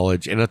of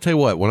knowledge. And I'll tell you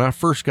what, when I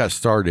first got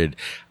started,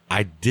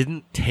 I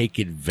didn't take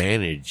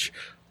advantage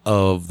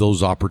of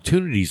those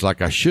opportunities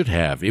like I should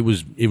have. It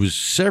was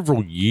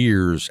several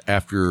years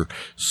after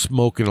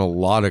smoking a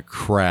lot of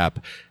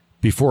crap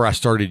before I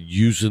started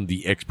using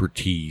the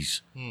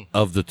expertise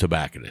of the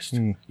tobacconist.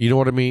 You know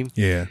what I mean?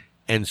 Yeah.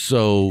 And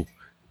so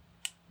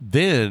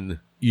then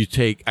you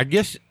take, I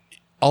guess,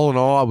 all in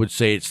all, I would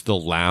say it's the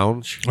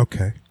lounge.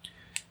 Okay.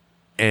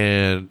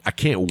 And I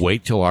can't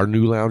wait till our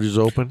new lounge is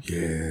open.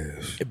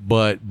 Yes.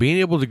 But being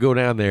able to go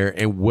down there,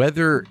 and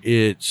whether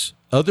it's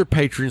other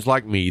patrons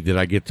like me that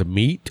I get to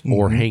meet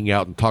or hang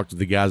out and talk to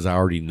the guys I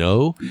already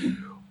know,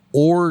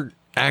 or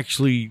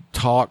actually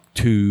talk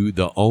to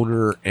the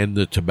owner and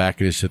the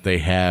tobacconist that they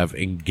have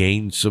and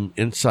gain some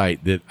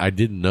insight that I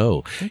didn't know.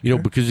 Okay. You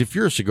know, because if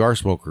you're a cigar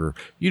smoker,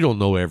 you don't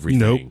know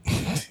everything.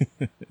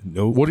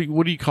 Nope. What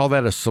do you call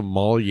that? A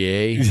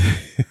sommelier?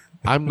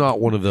 I'm not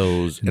one of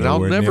those, and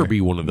I'll never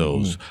be one of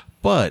those.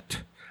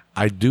 But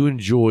I do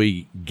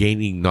enjoy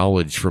gaining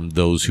knowledge from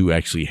those who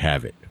actually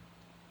have it.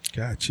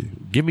 Got you.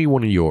 Give me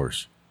one of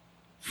yours.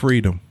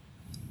 Freedom.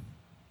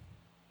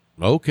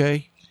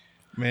 Okay.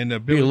 Man, the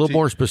be a little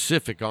more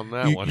specific on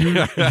that one.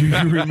 You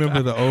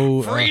remember the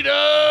old freedom?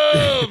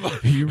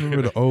 You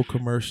remember the old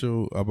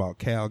commercial about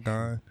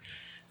Calgon?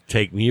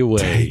 Take me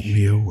away. Take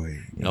me away.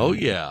 Man. Oh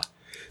yeah.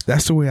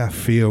 That's the way I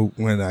feel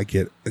when I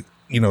get,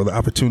 you know, the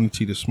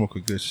opportunity to smoke a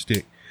good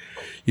stick.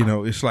 You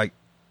know, it's like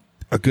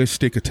a good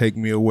stick will take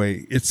me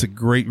away. It's a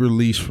great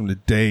release from the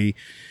day,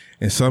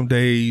 and some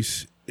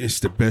days it's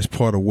the best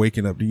part of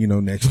waking up, you know,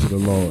 next to the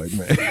Lord,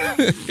 man.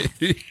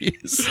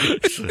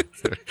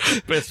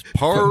 Best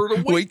part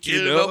of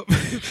waking up.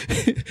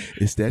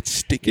 It's that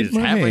stick in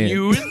my having hand.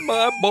 You in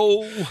my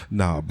bowl.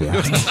 Nah, bro.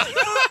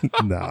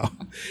 No.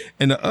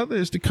 And the other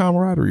is the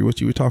camaraderie, what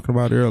you were talking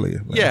about earlier.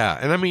 Man. Yeah,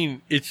 and I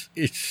mean, it's.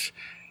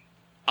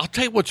 I'll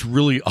tell you what's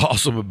really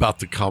awesome about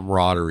the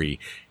camaraderie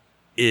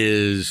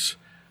is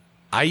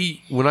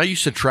when I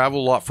used to travel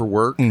a lot for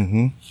work,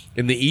 in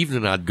the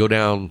evening I'd go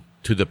down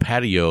to the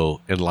patio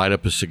and light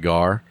up a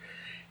cigar,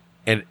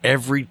 and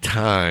every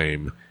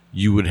time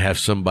you would have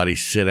somebody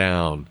sit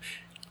down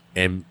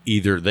and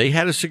either they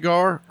had a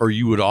cigar or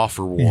you would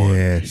offer one.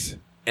 Yes.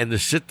 And to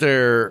sit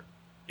there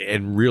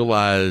and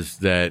realize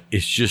that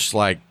it's just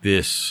like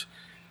this,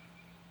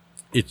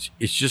 it's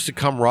just a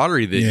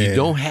camaraderie that you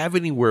don't have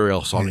anywhere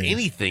else on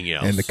anything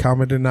else. And the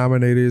common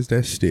denominator is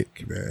that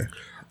stick, man.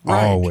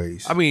 Right.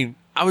 Always. I mean,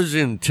 I was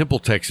in Temple,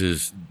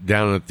 Texas,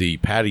 down at the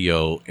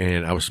patio,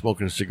 and I was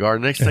smoking a cigar.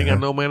 Next thing I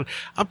know, man,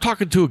 I'm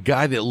talking to a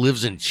guy that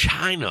lives in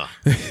China.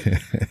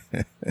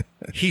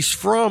 He's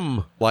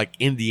from, like,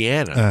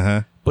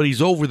 Indiana, but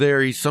he's over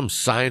there. He's some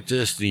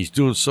scientist, and he's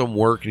doing some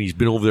work, and he's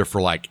been over there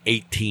for, like,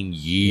 18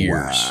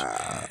 years.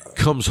 Wow.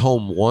 Comes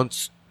home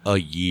once a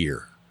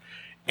year.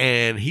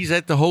 And he's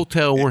at the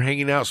hotel. We're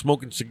hanging out,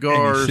 smoking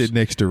cigars. And you sit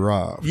next to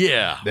Rob.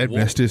 Yeah. That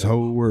messed his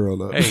whole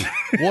world up. Hey,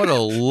 what a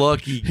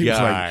lucky He was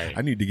guy. like,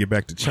 I need to get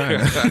back to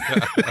China.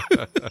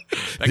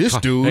 This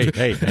dude.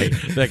 Hey,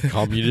 that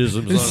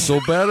communism's not so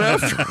bad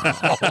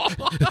after all.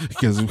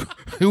 Because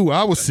who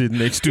I was sitting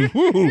next to.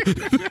 Woo.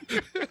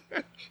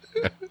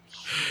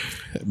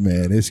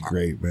 Man, it's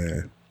great,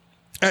 man.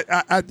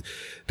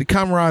 The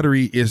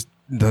camaraderie is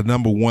the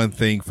number one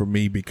thing for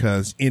me,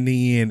 because in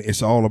the end,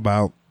 it's all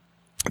about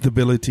the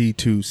ability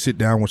to sit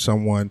down with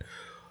someone,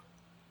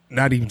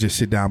 not even just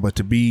sit down, but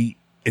to be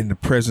in the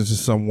presence of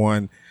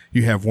someone.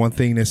 You have one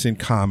thing that's in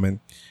common,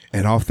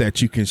 and off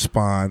that you can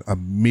spawn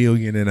 1.5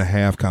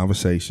 million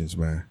conversations,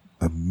 man.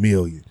 1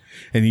 million.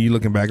 And you're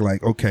looking back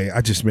like, okay,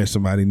 I just met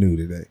somebody new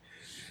today.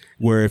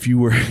 Where if you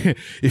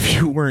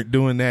weren't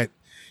doing that,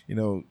 you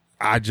know,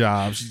 odd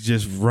jobs,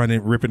 just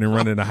ripping and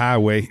running the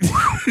highway,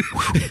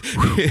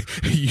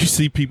 you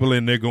see people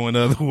in there going the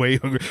other way,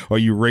 or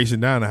you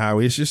racing down the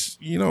highway. It's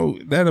just, you know,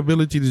 that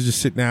ability to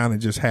just sit down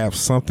and just have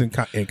something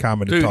in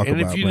common to talk about.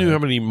 And if you knew how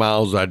many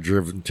miles I'd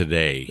driven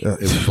today,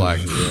 it was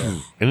like,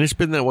 and it's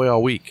been that way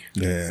all week.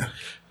 Yeah.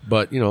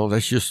 But, you know,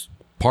 that's just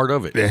part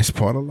of it. That's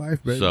part of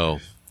life, baby. So,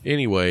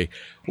 anyway,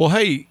 well,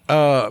 hey,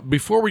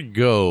 before we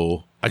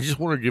go, I just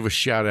want to give a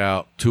shout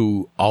out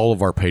to all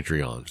of our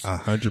Patreons.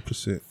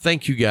 100%.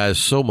 Thank you guys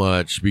so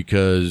much,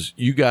 because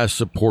you guys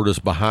support us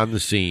behind the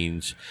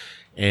scenes.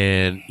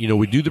 And, you know,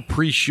 we do the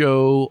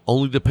pre-show.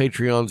 Only the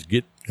Patreons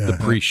get the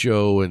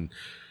pre-show. And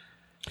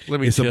let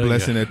me tell you, it's a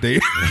blessing that they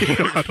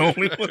are the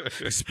only one,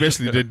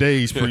 especially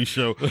today's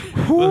pre-show.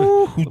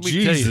 Woo,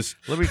 Jesus.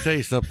 Let me tell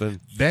you something.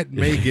 That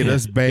may get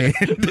us banned.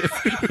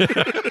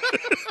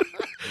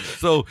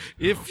 So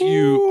if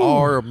you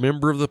are a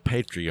member of the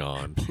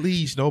Patreon,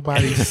 please,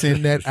 nobody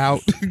send that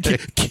out.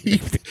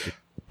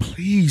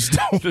 Please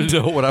don't.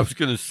 No, what I was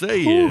going to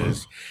say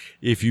is,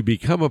 if you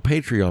become a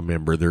Patreon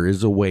member, there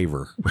is a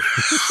waiver.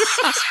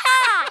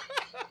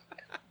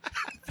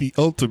 The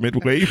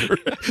ultimate waiver.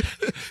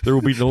 There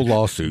will be no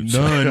lawsuits.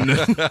 None.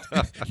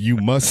 You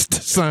must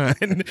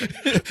sign.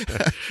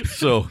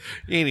 So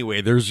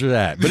anyway, there's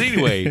that. But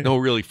anyway, no,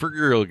 really, for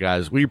real,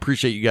 guys, we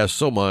appreciate you guys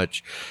so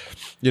much.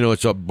 You know,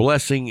 it's a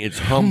blessing. It's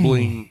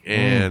humbling.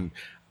 And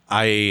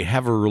I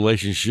have a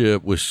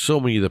relationship with so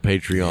many of the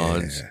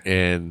Patreons. Yeah.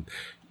 And,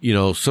 you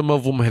know, some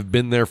of them have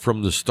been there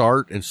from the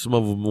start, and some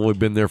of them have only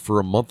been there for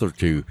a month or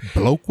two.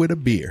 Bloke with a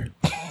beer.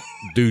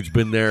 Dude's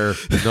been there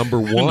number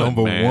one.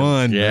 Number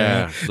one,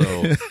 yeah.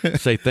 Man. So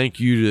say thank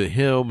you to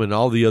him and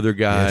all the other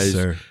guys.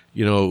 Yes, sir.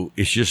 You know,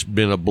 it's just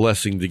been a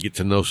blessing to get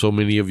to know so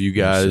many of you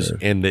guys, yes,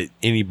 and that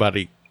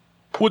anybody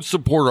would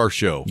support our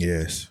show.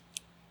 Yes.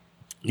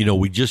 You know,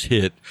 we just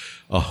hit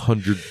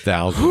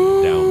 100,000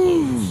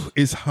 downloads.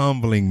 It's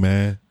humbling,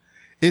 man.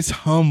 It's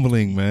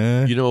humbling,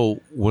 man. You know,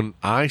 when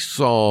I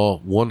saw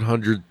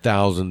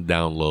 100,000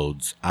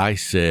 downloads, I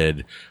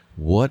said,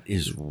 what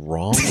is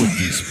wrong with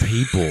these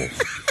people?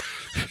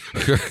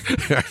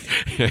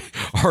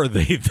 Are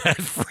they that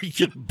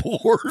freaking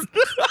bored?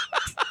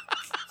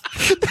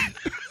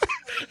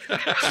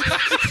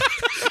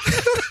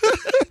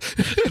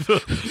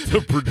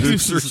 the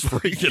producer's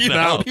freaking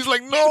out. He's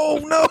like,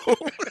 no.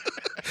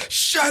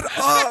 Shut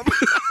up.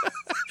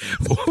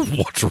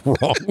 What's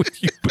wrong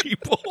with you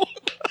people?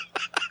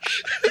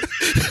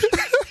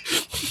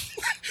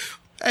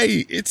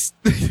 Hey,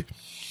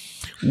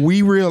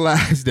 we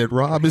realize that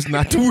Rob is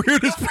not the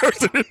weirdest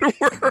person in the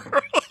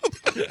world.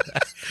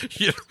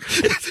 You know,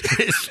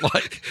 it's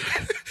like,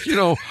 you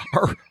know,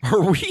 are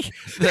we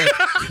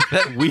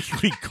that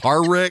weekly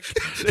car wreck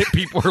that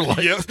people are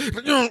like, yes,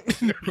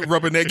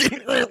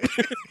 rubbernecking,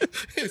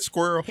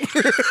 squirrel.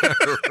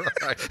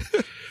 Right.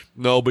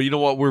 No, but you know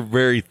what? We're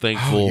very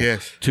thankful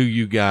yes. to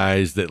you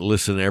guys that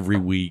listen every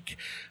week.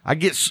 I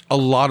get a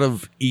lot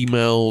of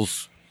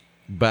emails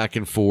back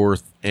and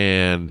forth,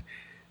 and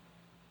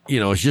you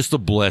know, it's just a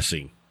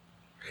blessing.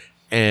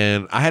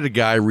 And I had a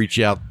guy reach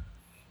out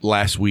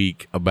last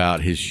week about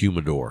his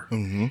humidor.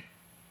 Mm-hmm.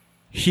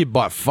 He had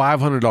bought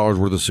 $500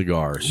 worth of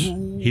cigars.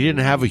 Ooh. He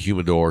didn't have a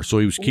humidor, so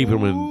he was keeping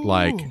them in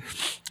like,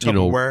 you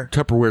know,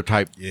 Tupperware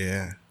type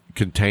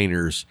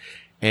containers.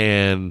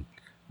 And,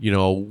 you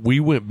know, we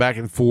went back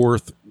and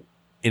forth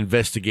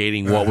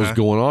investigating what was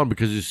going on,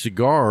 because his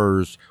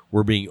cigars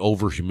were being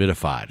over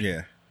humidified.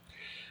 Yeah.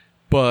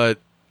 But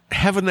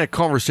having that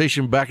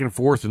conversation back and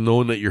forth and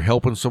knowing that you're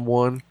helping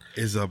someone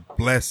is a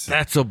blessing.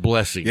 That's a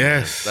blessing.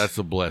 Yes. Man. That's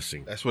a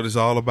blessing. That's what it's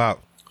all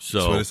about. So,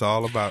 that's what it's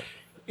all about.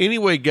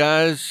 Anyway,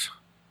 guys,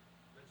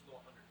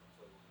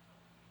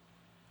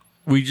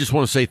 we just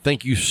want to say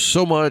thank you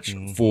so much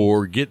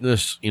for getting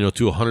us, you know,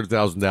 to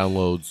 100,000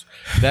 downloads.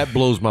 That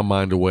blows my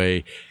mind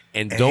away.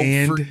 And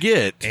don't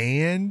forget,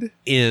 in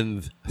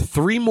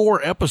 3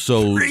 more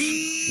episodes,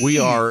 we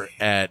are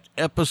at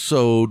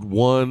episode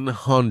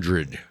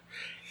 100.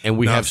 And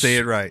we have say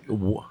it right.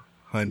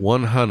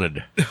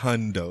 100.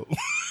 Hundo.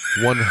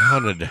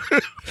 100.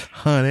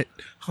 Hunnit.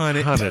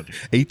 HUNNIT. 100.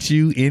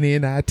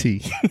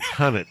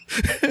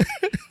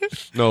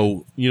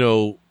 No, you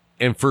know,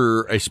 and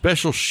for a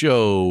special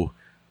show,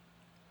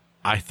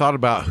 I thought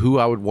about who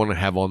I would want to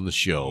have on the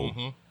show.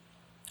 Mm-hmm.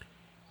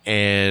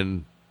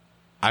 And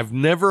I've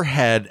never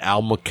had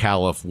Al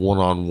McAuliffe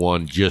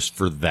one-on-one just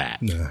for that.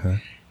 Uh-huh.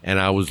 And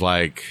I was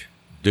like,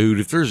 dude,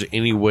 if there's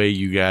any way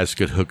you guys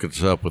could hook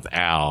us up with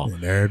Al,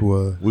 there it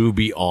was. We would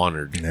be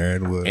honored. There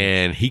it was.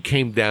 And he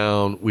came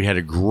down. We had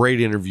a great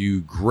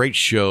interview, great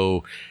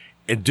show.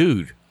 And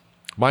dude,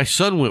 my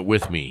son went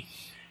with me.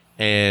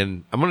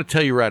 And I'm going to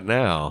tell you right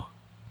now,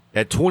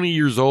 at 20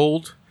 years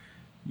old,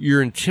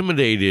 you're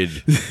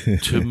intimidated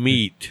to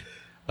meet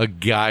a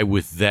guy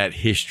with that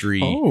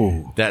history,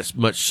 that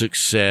much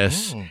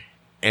success.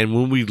 And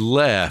when we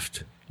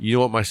left, you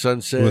know what my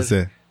son said? What's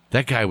that?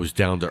 That guy was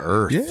down to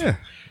earth. Yeah.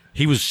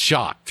 He was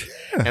shocked.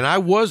 Yeah. And I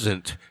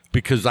wasn't,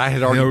 because I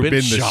had already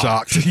been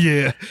shocked.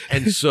 Yeah.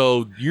 And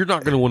so you're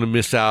not going to want to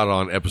miss out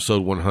on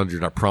episode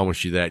 100. I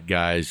promise you that,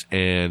 guys.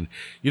 And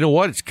you know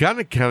what? It's kind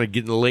of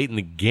getting late in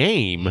the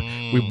game.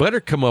 We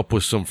better come up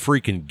with some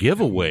freaking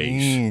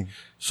giveaways.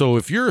 So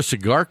if you're a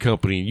cigar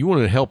company and you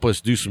want to help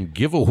us do some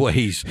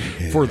giveaways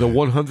for the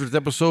 100th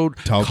episode,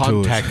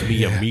 contact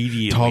me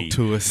immediately. Talk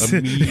to us.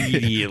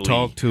 Immediately.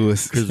 Talk to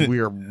us. Because we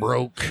are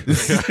broke.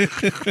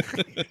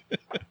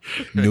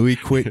 New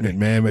equipment,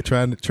 man. We're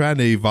trying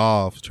to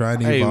evolve.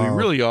 Hey, we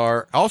really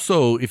are.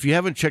 Also, if you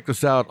haven't checked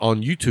us out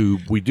on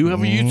YouTube, we do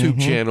have a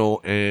YouTube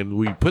channel, and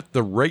we put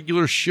the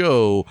regular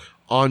show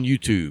on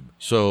YouTube.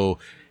 So,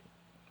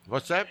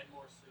 what's that?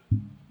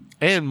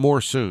 And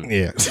more soon.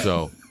 Yeah.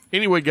 So,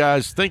 anyway,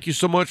 guys, thank you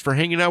so much for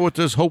hanging out with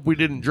us. Hope we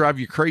didn't drive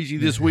you crazy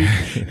this week.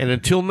 And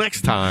until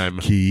next time,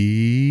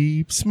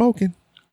 keep smoking.